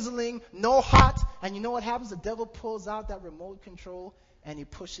 no sizzling, no hot. And you know what happens? The devil pulls out that remote control and he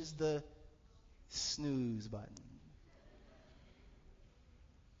pushes the snooze button.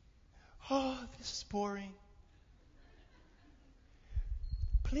 Oh, this is boring.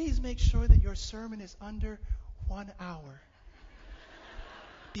 Please make sure that your sermon is under 1 hour.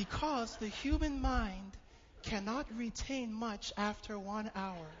 Because the human mind cannot retain much after 1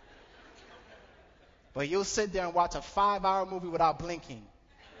 hour. But you'll sit there and watch a 5-hour movie without blinking.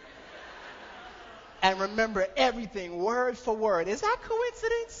 And remember everything word for word. Is that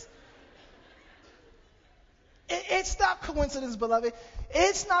coincidence? It's not coincidence, beloved.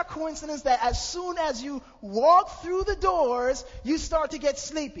 It's not coincidence that as soon as you walk through the doors, you start to get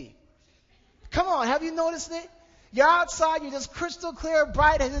sleepy. Come on, have you noticed it? You're outside, you're just crystal clear,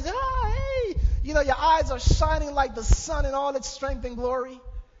 bright, and hey, your eyes are shining like the sun in all its strength and glory.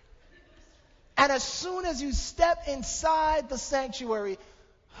 And as soon as you step inside the sanctuary,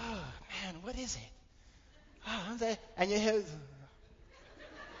 oh man, what is it? Oh, and you hear.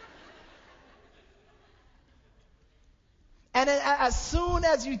 And then as soon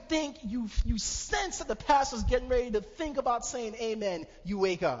as you think, you sense that the pastor's getting ready to think about saying amen, you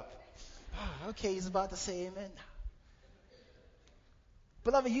wake up. Oh, okay, he's about to say amen.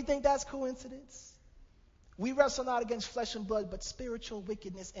 Beloved, you think that's coincidence? We wrestle not against flesh and blood, but spiritual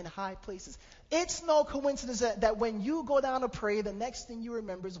wickedness in high places. It's no coincidence that when you go down to pray, the next thing you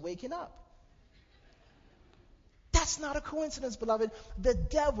remember is waking up. That's not a coincidence, beloved. The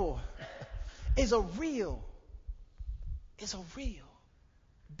devil is a real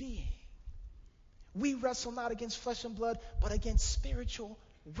being. We wrestle not against flesh and blood, but against spiritual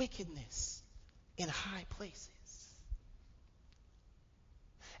wickedness in high places.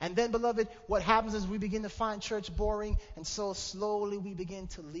 And then, beloved, what happens is we begin to find church boring, and so slowly we begin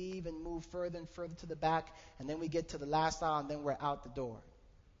to leave and move further and further to the back, and then we get to the last aisle, and then we're out the door.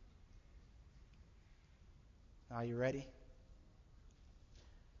 Are you ready?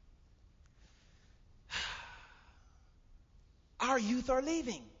 Our youth are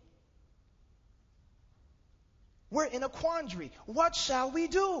leaving. We're in a quandary. What shall we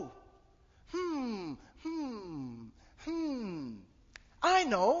do? I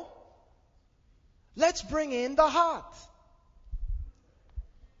know. Let's bring in the hot.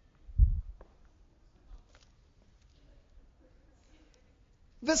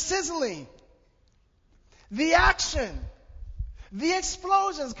 The sizzling. The action. The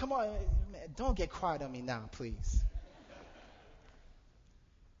explosions. Come on. Don't get quiet on me now, please.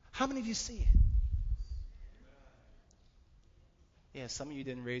 How many of you see it? Yeah, some of you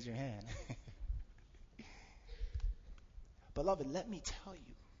didn't raise your hand. Beloved, let me tell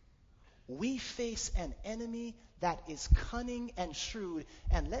you, we face an enemy that is cunning and shrewd.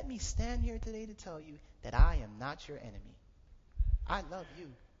 And let me stand here today to tell you that I am not your enemy. I love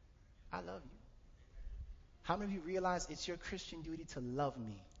you. I love you. How many of you realize it's your Christian duty to love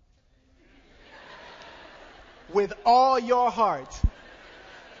me? With all your heart.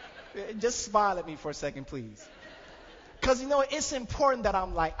 Just smile at me for a second, please. Because, it's important that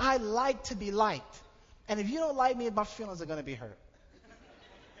I'm liked. I like to be liked. And if you don't like me, my feelings are going to be hurt.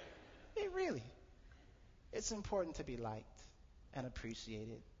 Really. It's important to be liked and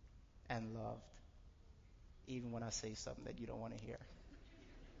appreciated and loved, even when I say something that you don't want to hear.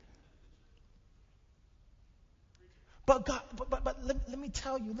 But God, but let me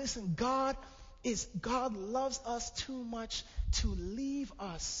tell you, listen, God loves us too much to leave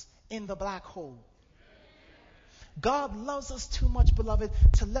us in the black hole. God loves us too much, beloved,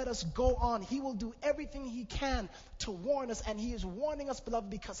 to let us go on. He will do everything he can to warn us, and he is warning us, beloved,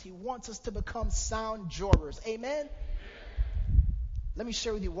 because he wants us to become sound jurors. Amen? Let me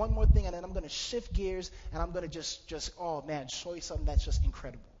share with you one more thing, and then I'm going to shift gears, and I'm going to just show you something that's just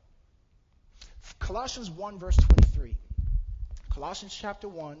incredible. Colossians 1, verse 23. Colossians chapter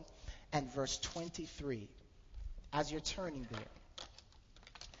 1 and verse 23. As you're turning there,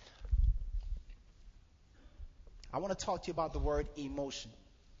 I want to talk to you about the word emotion.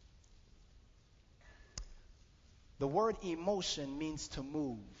 The word emotion means to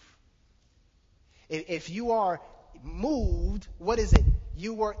move. If you are moved, what is it?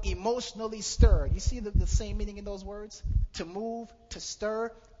 You were emotionally stirred. You see the same meaning in those words? To move, to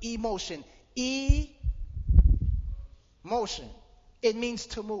stir, emotion. Motion. It means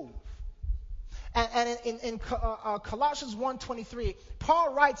to move. And in Colossians 1:23,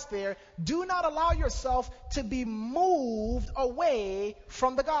 Paul writes there, do not allow yourself to be moved away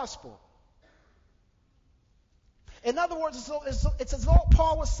from the gospel. In other words, it's as though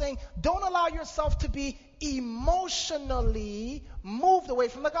Paul was saying, don't allow yourself to be emotionally moved away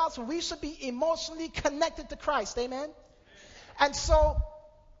from the gospel. We should be emotionally connected to Christ. Amen? And so,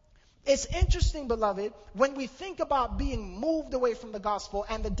 it's interesting, beloved, when we think about being moved away from the gospel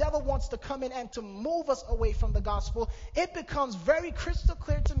and the devil wants to come in and to move us away from the gospel, it becomes very crystal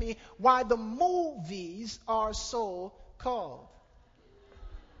clear to me why the movies are so called.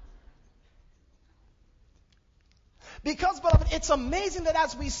 Because, beloved, it's amazing that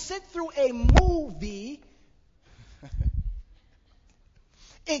as we sit through a movie,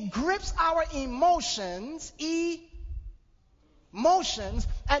 it grips our emotions,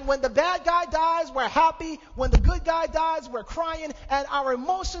 and when the bad guy dies, we're happy. When the good guy dies, we're crying, and our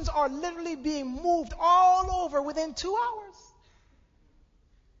emotions are literally being moved all over within 2 hours.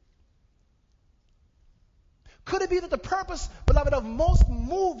 Could it be that the purpose, beloved, of most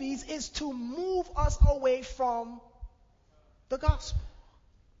movies is to move us away from the gospel?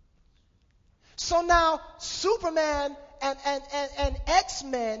 So now Superman and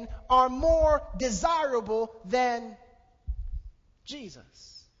X-Men are more desirable than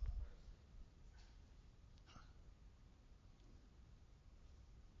Jesus.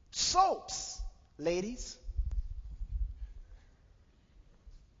 Soaps, ladies.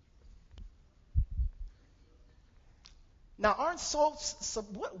 Now, aren't soaps,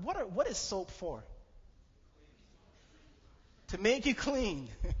 what is soap for? To make you clean.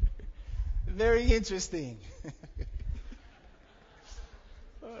 Very interesting.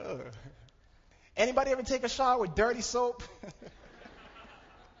 Anybody ever take a shower with dirty soap?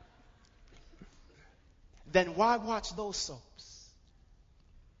 Then why watch those soaps?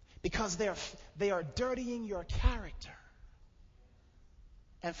 Because they are dirtying your character.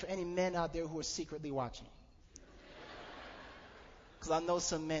 And for any men out there who are secretly watching, because I know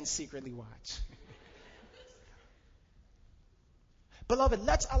some men secretly watch. Beloved,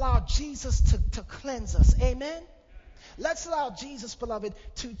 let's allow Jesus to cleanse us. Amen? Let's allow Jesus, beloved,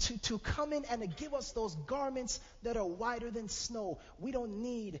 to come in and to give us those garments that are whiter than snow. We don't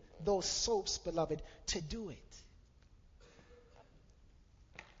need those soaps, beloved, to do it.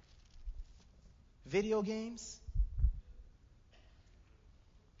 Video games.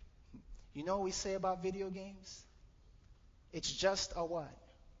 You know what we say about video games? It's just a what?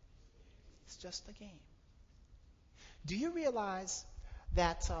 It's just a game. Do you realize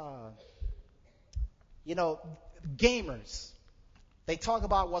that, gamers, they talk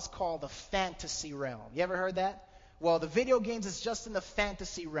about what's called the fantasy realm. You ever heard that? Well, the video games is just in the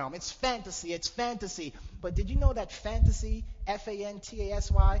fantasy realm. It's fantasy. But did you know that fantasy,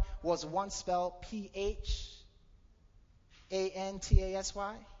 F-A-N-T-A-S-Y, was once spelled P-H-A-N-T-A-S-Y?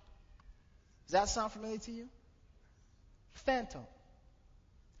 Does that sound familiar to you? Phantom.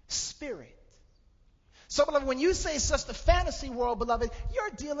 Spirit. So, beloved, when you say it's just a fantasy world, beloved, you're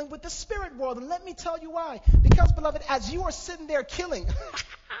dealing with the spirit world. And let me tell you why. Because, beloved, as you are sitting there killing,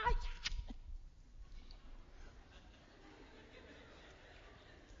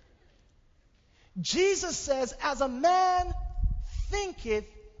 Jesus says, as a man thinketh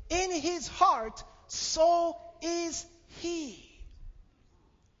in his heart, so is he.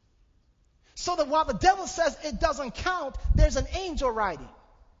 So that while the devil says it doesn't count, there's an angel writing.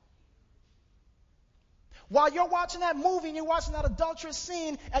 While you're watching that movie and you're watching that adulterous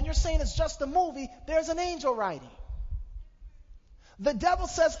scene and you're saying it's just a movie, there's an angel writing. The devil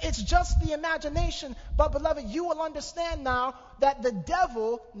says it's just the imagination, but beloved, you will understand now that the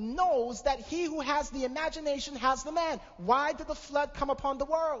devil knows that he who has the imagination has the man. Why did the flood come upon the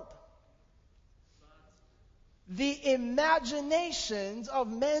world? The imaginations of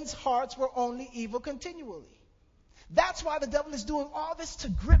men's hearts were only evil continually. That's why the devil is doing all this, to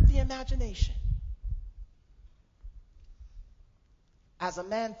grip the imagination. As a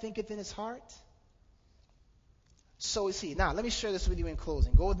man thinketh in his heart, so is he. Now, let me share this with you in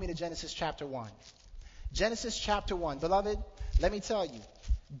closing. Go with me to Genesis chapter 1. Genesis chapter 1. Beloved, let me tell you,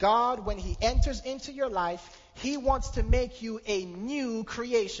 God, when he enters into your life, he wants to make you a new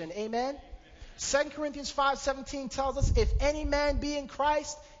creation. Amen? 2 Corinthians 5:17 tells us, if any man be in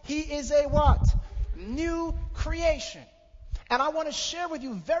Christ, he is a what? New creation. And I want to share with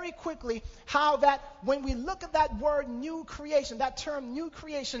you very quickly how that when we look at that word new creation, that term new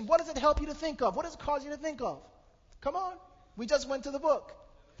creation, what does it help you to think of? What does it cause you to think of? Come on. We just went to the book.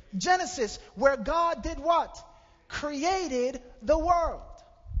 Genesis, where God did what? Created the world.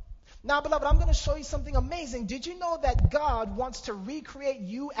 Now, beloved, I'm going to show you something amazing. Did you know that God wants to recreate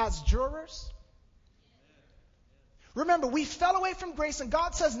you as jurors? Remember, we fell away from grace, and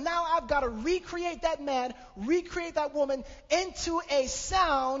God says, now I've got to recreate that man, recreate that woman into a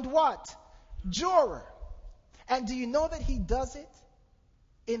sound what? Juror. And do you know that he does it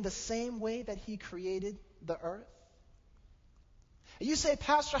in the same way that he created the earth? And you say,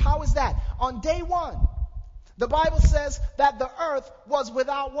 Pastor, how is that? On day one, the Bible says that the earth was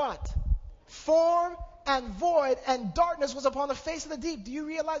without what? Form and void, and darkness was upon the face of the deep. Do you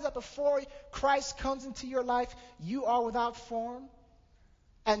realize that before Christ comes into your life, you are without form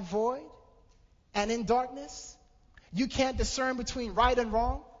and void and in darkness? You can't discern between right and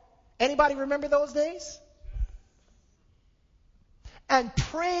wrong. Anybody remember those days? And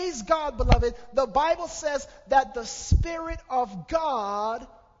praise God, beloved, the Bible says that the Spirit of God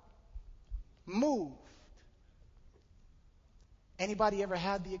moved. Anybody ever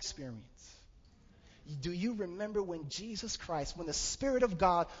had the experience? Do you remember when Jesus Christ, when the Spirit of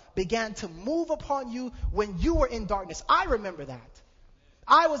God began to move upon you when you were in darkness? I remember that.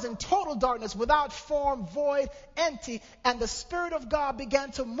 I was in total darkness, without form, void, empty, and the Spirit of God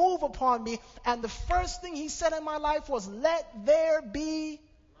began to move upon me, and the first thing he said in my life was, let there be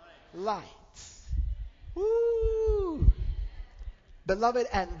light. Woo! Beloved,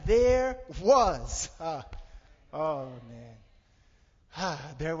 and there was, oh man,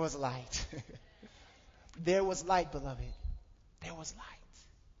 there was light. There was light, beloved. There was light.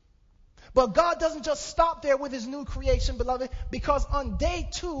 But God doesn't just stop there with his new creation, beloved, because on day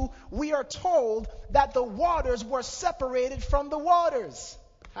 2, we are told that the waters were separated from the waters.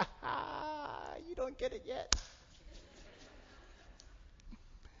 You don't get it yet.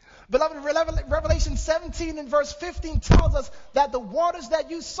 Beloved, Revelation 17 and verse 15 tells us that the waters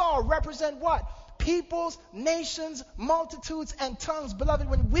that you saw represent what? Peoples, nations, multitudes, and tongues. Beloved,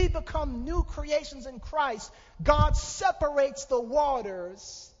 when we become new creations in Christ, God separates the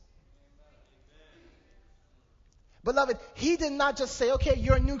waters. Beloved, he did not just say, okay,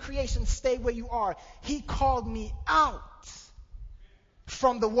 you're a new creation, stay where you are. He called me out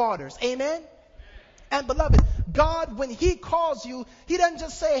from the waters. Amen? And beloved, God, when he calls you, he doesn't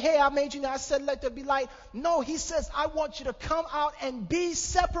just say, hey, I made you, now I said, let there be light. No, he says, I want you to come out and be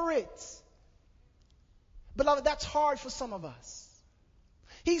separate. Beloved, that's hard for some of us.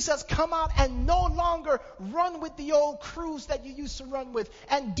 He says, come out and no longer run with the old crews that you used to run with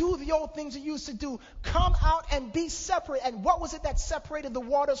and do the old things you used to do. Come out and be separate. And what was it that separated the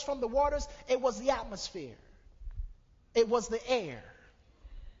waters from the waters? It was the atmosphere. It was the air.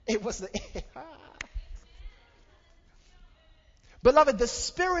 It was the air. Beloved, the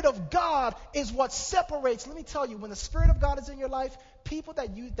Spirit of God is what separates. Let me tell you, when the Spirit of God is in your life, people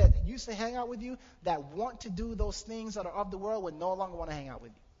that used to hang out with you, that want to do those things that are of the world, will no longer want to hang out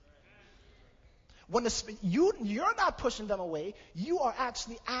with you. When you're not pushing them away, you are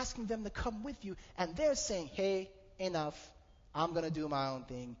actually asking them to come with you, and they're saying, hey, enough, I'm going to do my own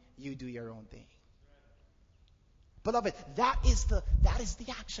thing, you do your own thing. Beloved, that is the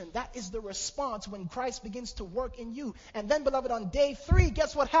action. That is the response when Christ begins to work in you. And then, beloved, on day 3,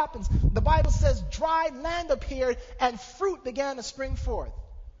 guess what happens? The Bible says dry land appeared and fruit began to spring forth.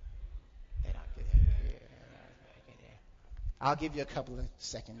 I'll give you a couple of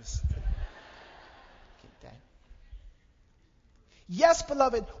seconds. Yes,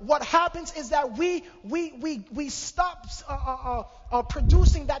 beloved, what happens is that we stop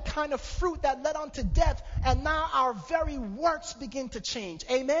producing that kind of fruit that led on to death, and now our very works begin to change.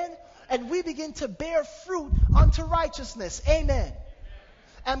 Amen? And we begin to bear fruit unto righteousness. Amen.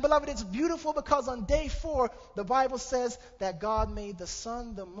 And beloved, it's beautiful because on day 4, the Bible says that God made the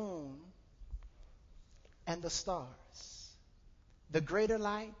sun, the moon, and the stars. The greater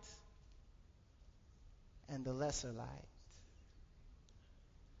light and the lesser light.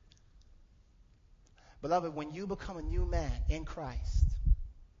 Beloved, when you become a new man in Christ,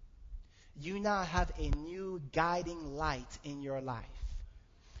 you now have a new guiding light in your life.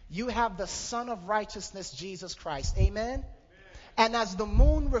 You have the Son of Righteousness, Jesus Christ. Amen? And as the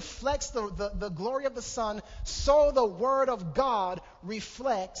moon reflects the glory of the sun, so the Word of God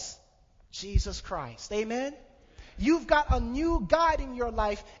reflects Jesus Christ. Amen? You've got a new guide in your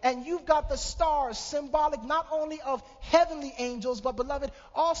life, and you've got the stars, symbolic not only of heavenly angels, but, beloved,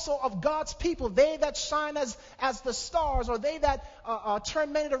 also of God's people. They that shine as the stars, or they that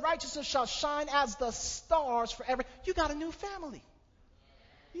turn many to righteousness shall shine as the stars forever. You got a new family.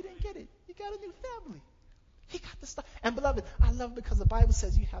 You didn't get it. You got a new family. He got the stuff. And beloved, I love it because the Bible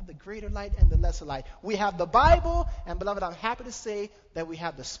says you have the greater light and the lesser light. We have the Bible, and beloved, I'm happy to say that we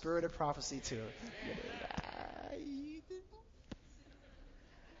have the spirit of prophecy too.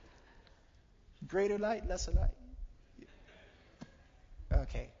 Greater light, lesser light.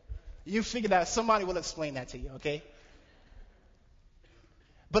 Okay. You figure that somebody will explain that to you, okay?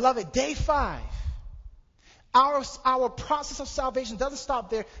 Beloved, day 5. Our process of salvation doesn't stop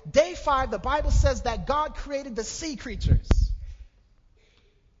there. Day 5, the Bible says that God created the sea creatures.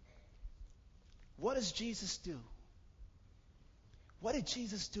 What does Jesus do? What did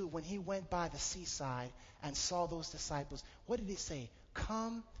Jesus do when he went by the seaside and saw those disciples? What did he say?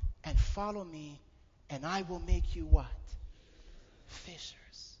 Come and follow me, and I will make you what?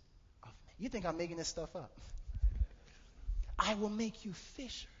 Fishers of men. You think I'm making this stuff up? I will make you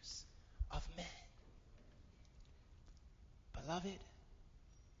fishers of men. Beloved,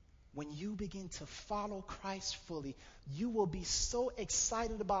 when you begin to follow Christ fully, you will be so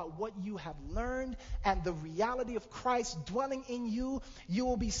excited about what you have learned and the reality of Christ dwelling in you. You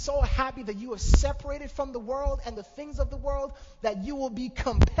will be so happy that you are separated from the world and the things of the world that you will be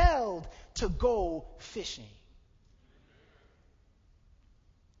compelled to go fishing.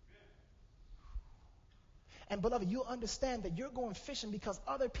 And beloved, you understand that you're going fishing because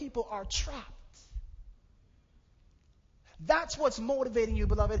other people are trapped. That's what's motivating you,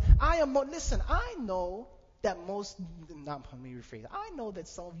 beloved. Listen, I know that I know that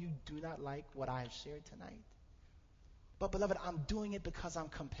some of you do not like what I have shared tonight. But, beloved, I'm doing it because I'm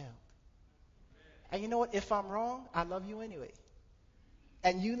compelled. And you know what? If I'm wrong, I love you anyway.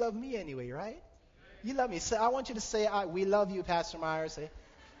 And you love me anyway, right? You love me. So I want you to say, we love you, Pastor Myers.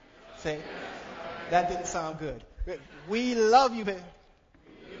 Say, that didn't sound good. We love you, baby.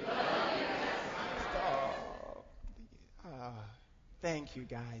 Thank you,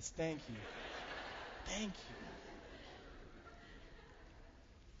 guys. Thank you. Thank you.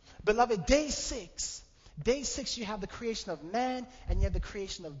 Beloved, day 6. Day 6, you have the creation of man and you have the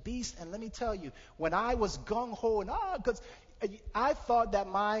creation of beast. And let me tell you, when I was gung-ho because I thought that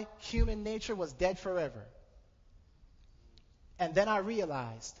my human nature was dead forever. And then I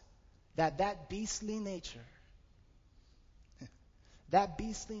realized that beastly nature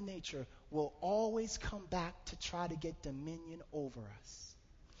will always come back to try to get dominion over us.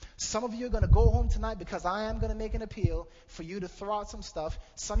 Some of you are going to go home tonight because I am going to make an appeal for you to throw out some stuff.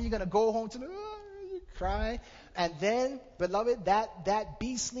 Some of you are going to go home tonight, you cry. And then, beloved, that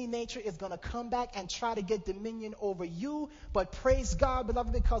beastly nature is going to come back and try to get dominion over you. But praise God,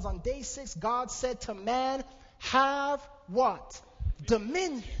 beloved, because on day 6, God said to man, have what?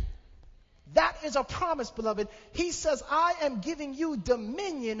 Dominion. That is a promise, beloved. He says, I am giving you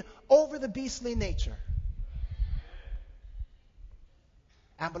dominion over the beastly nature.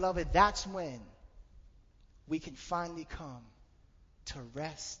 And, beloved, that's when we can finally come to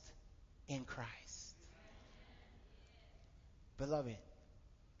rest in Christ. Beloved,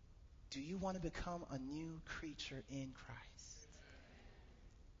 do you want to become a new creature in Christ?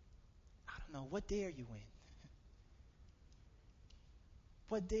 I don't know. What day are you in?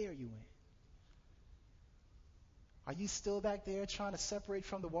 What day are you in? Are you still back there trying to separate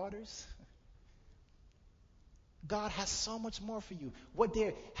from the waters? God has so much more for you. What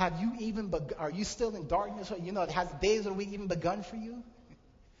day have you even are you still in darkness? You know, has days of the week even begun for you?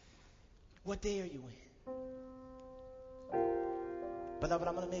 What day are you in? Beloved,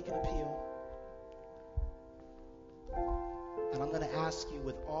 I'm going to make an appeal. And I'm going to ask you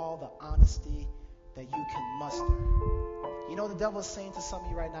with all the honesty that you can muster. You know what the devil is saying to some of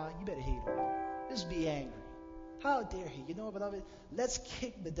you right now? You better hate him. Just be angry. How dare he? You know what, beloved? Let's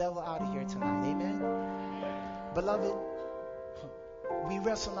kick the devil out of here tonight. Amen? Beloved, we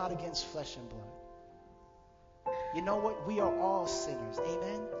wrestle not against flesh and blood. You know what? We are all sinners.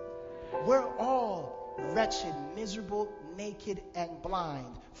 Amen? We're all wretched, miserable, naked, and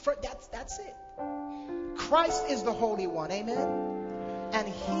blind. That's it. Christ is the Holy One. Amen? And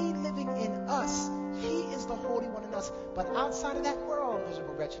he living in us, he is the Holy One in us. But outside of that, we're all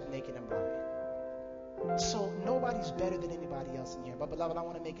miserable, wretched, naked, and blind. So nobody's better than anybody else in here. But beloved, I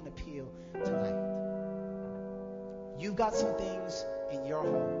want to make an appeal tonight. You've got some things in your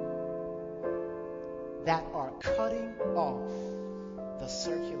home that are cutting off the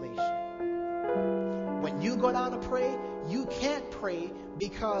circulation. When you go down to pray, you can't pray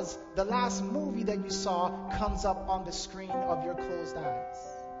because the last movie that you saw comes up on the screen of your closed eyes.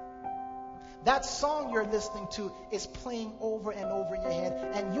 That song you're listening to is playing over and over in your head,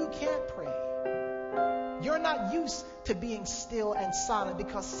 and you can't pray. You're not used to being still and silent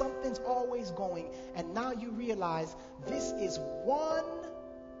because something's always going, and now you realize this is one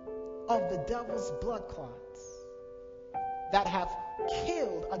of the devil's blood clots that have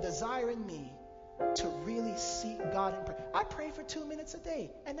killed a desire in me to really seek God in prayer. I pray for 2 minutes a day,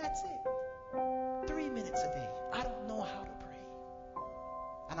 and that's it. 3 minutes a day. I don't know how to pray.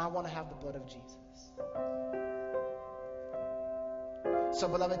 And I want to have the blood of Jesus. So,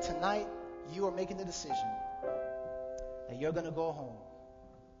 beloved, tonight you are making the decision that you're going to go home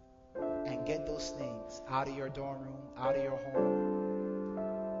and get those things out of your dorm room, out of your home.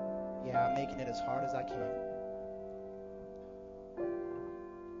 Yeah, I'm making it as hard as I can.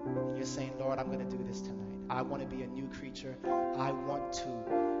 And you're saying, Lord, I'm going to do this tonight. I want to be a new creature. I want to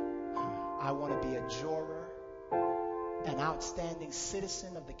be a juror, an outstanding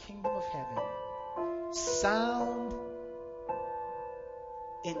citizen of the kingdom of heaven, sound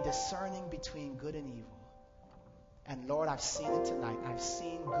in discerning between good and evil. And Lord, I've seen it tonight. I've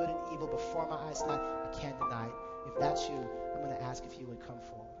seen good and evil before my eyes tonight. I can't deny it. If that's you, I'm going to ask if you would come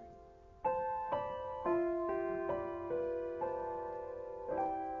forward.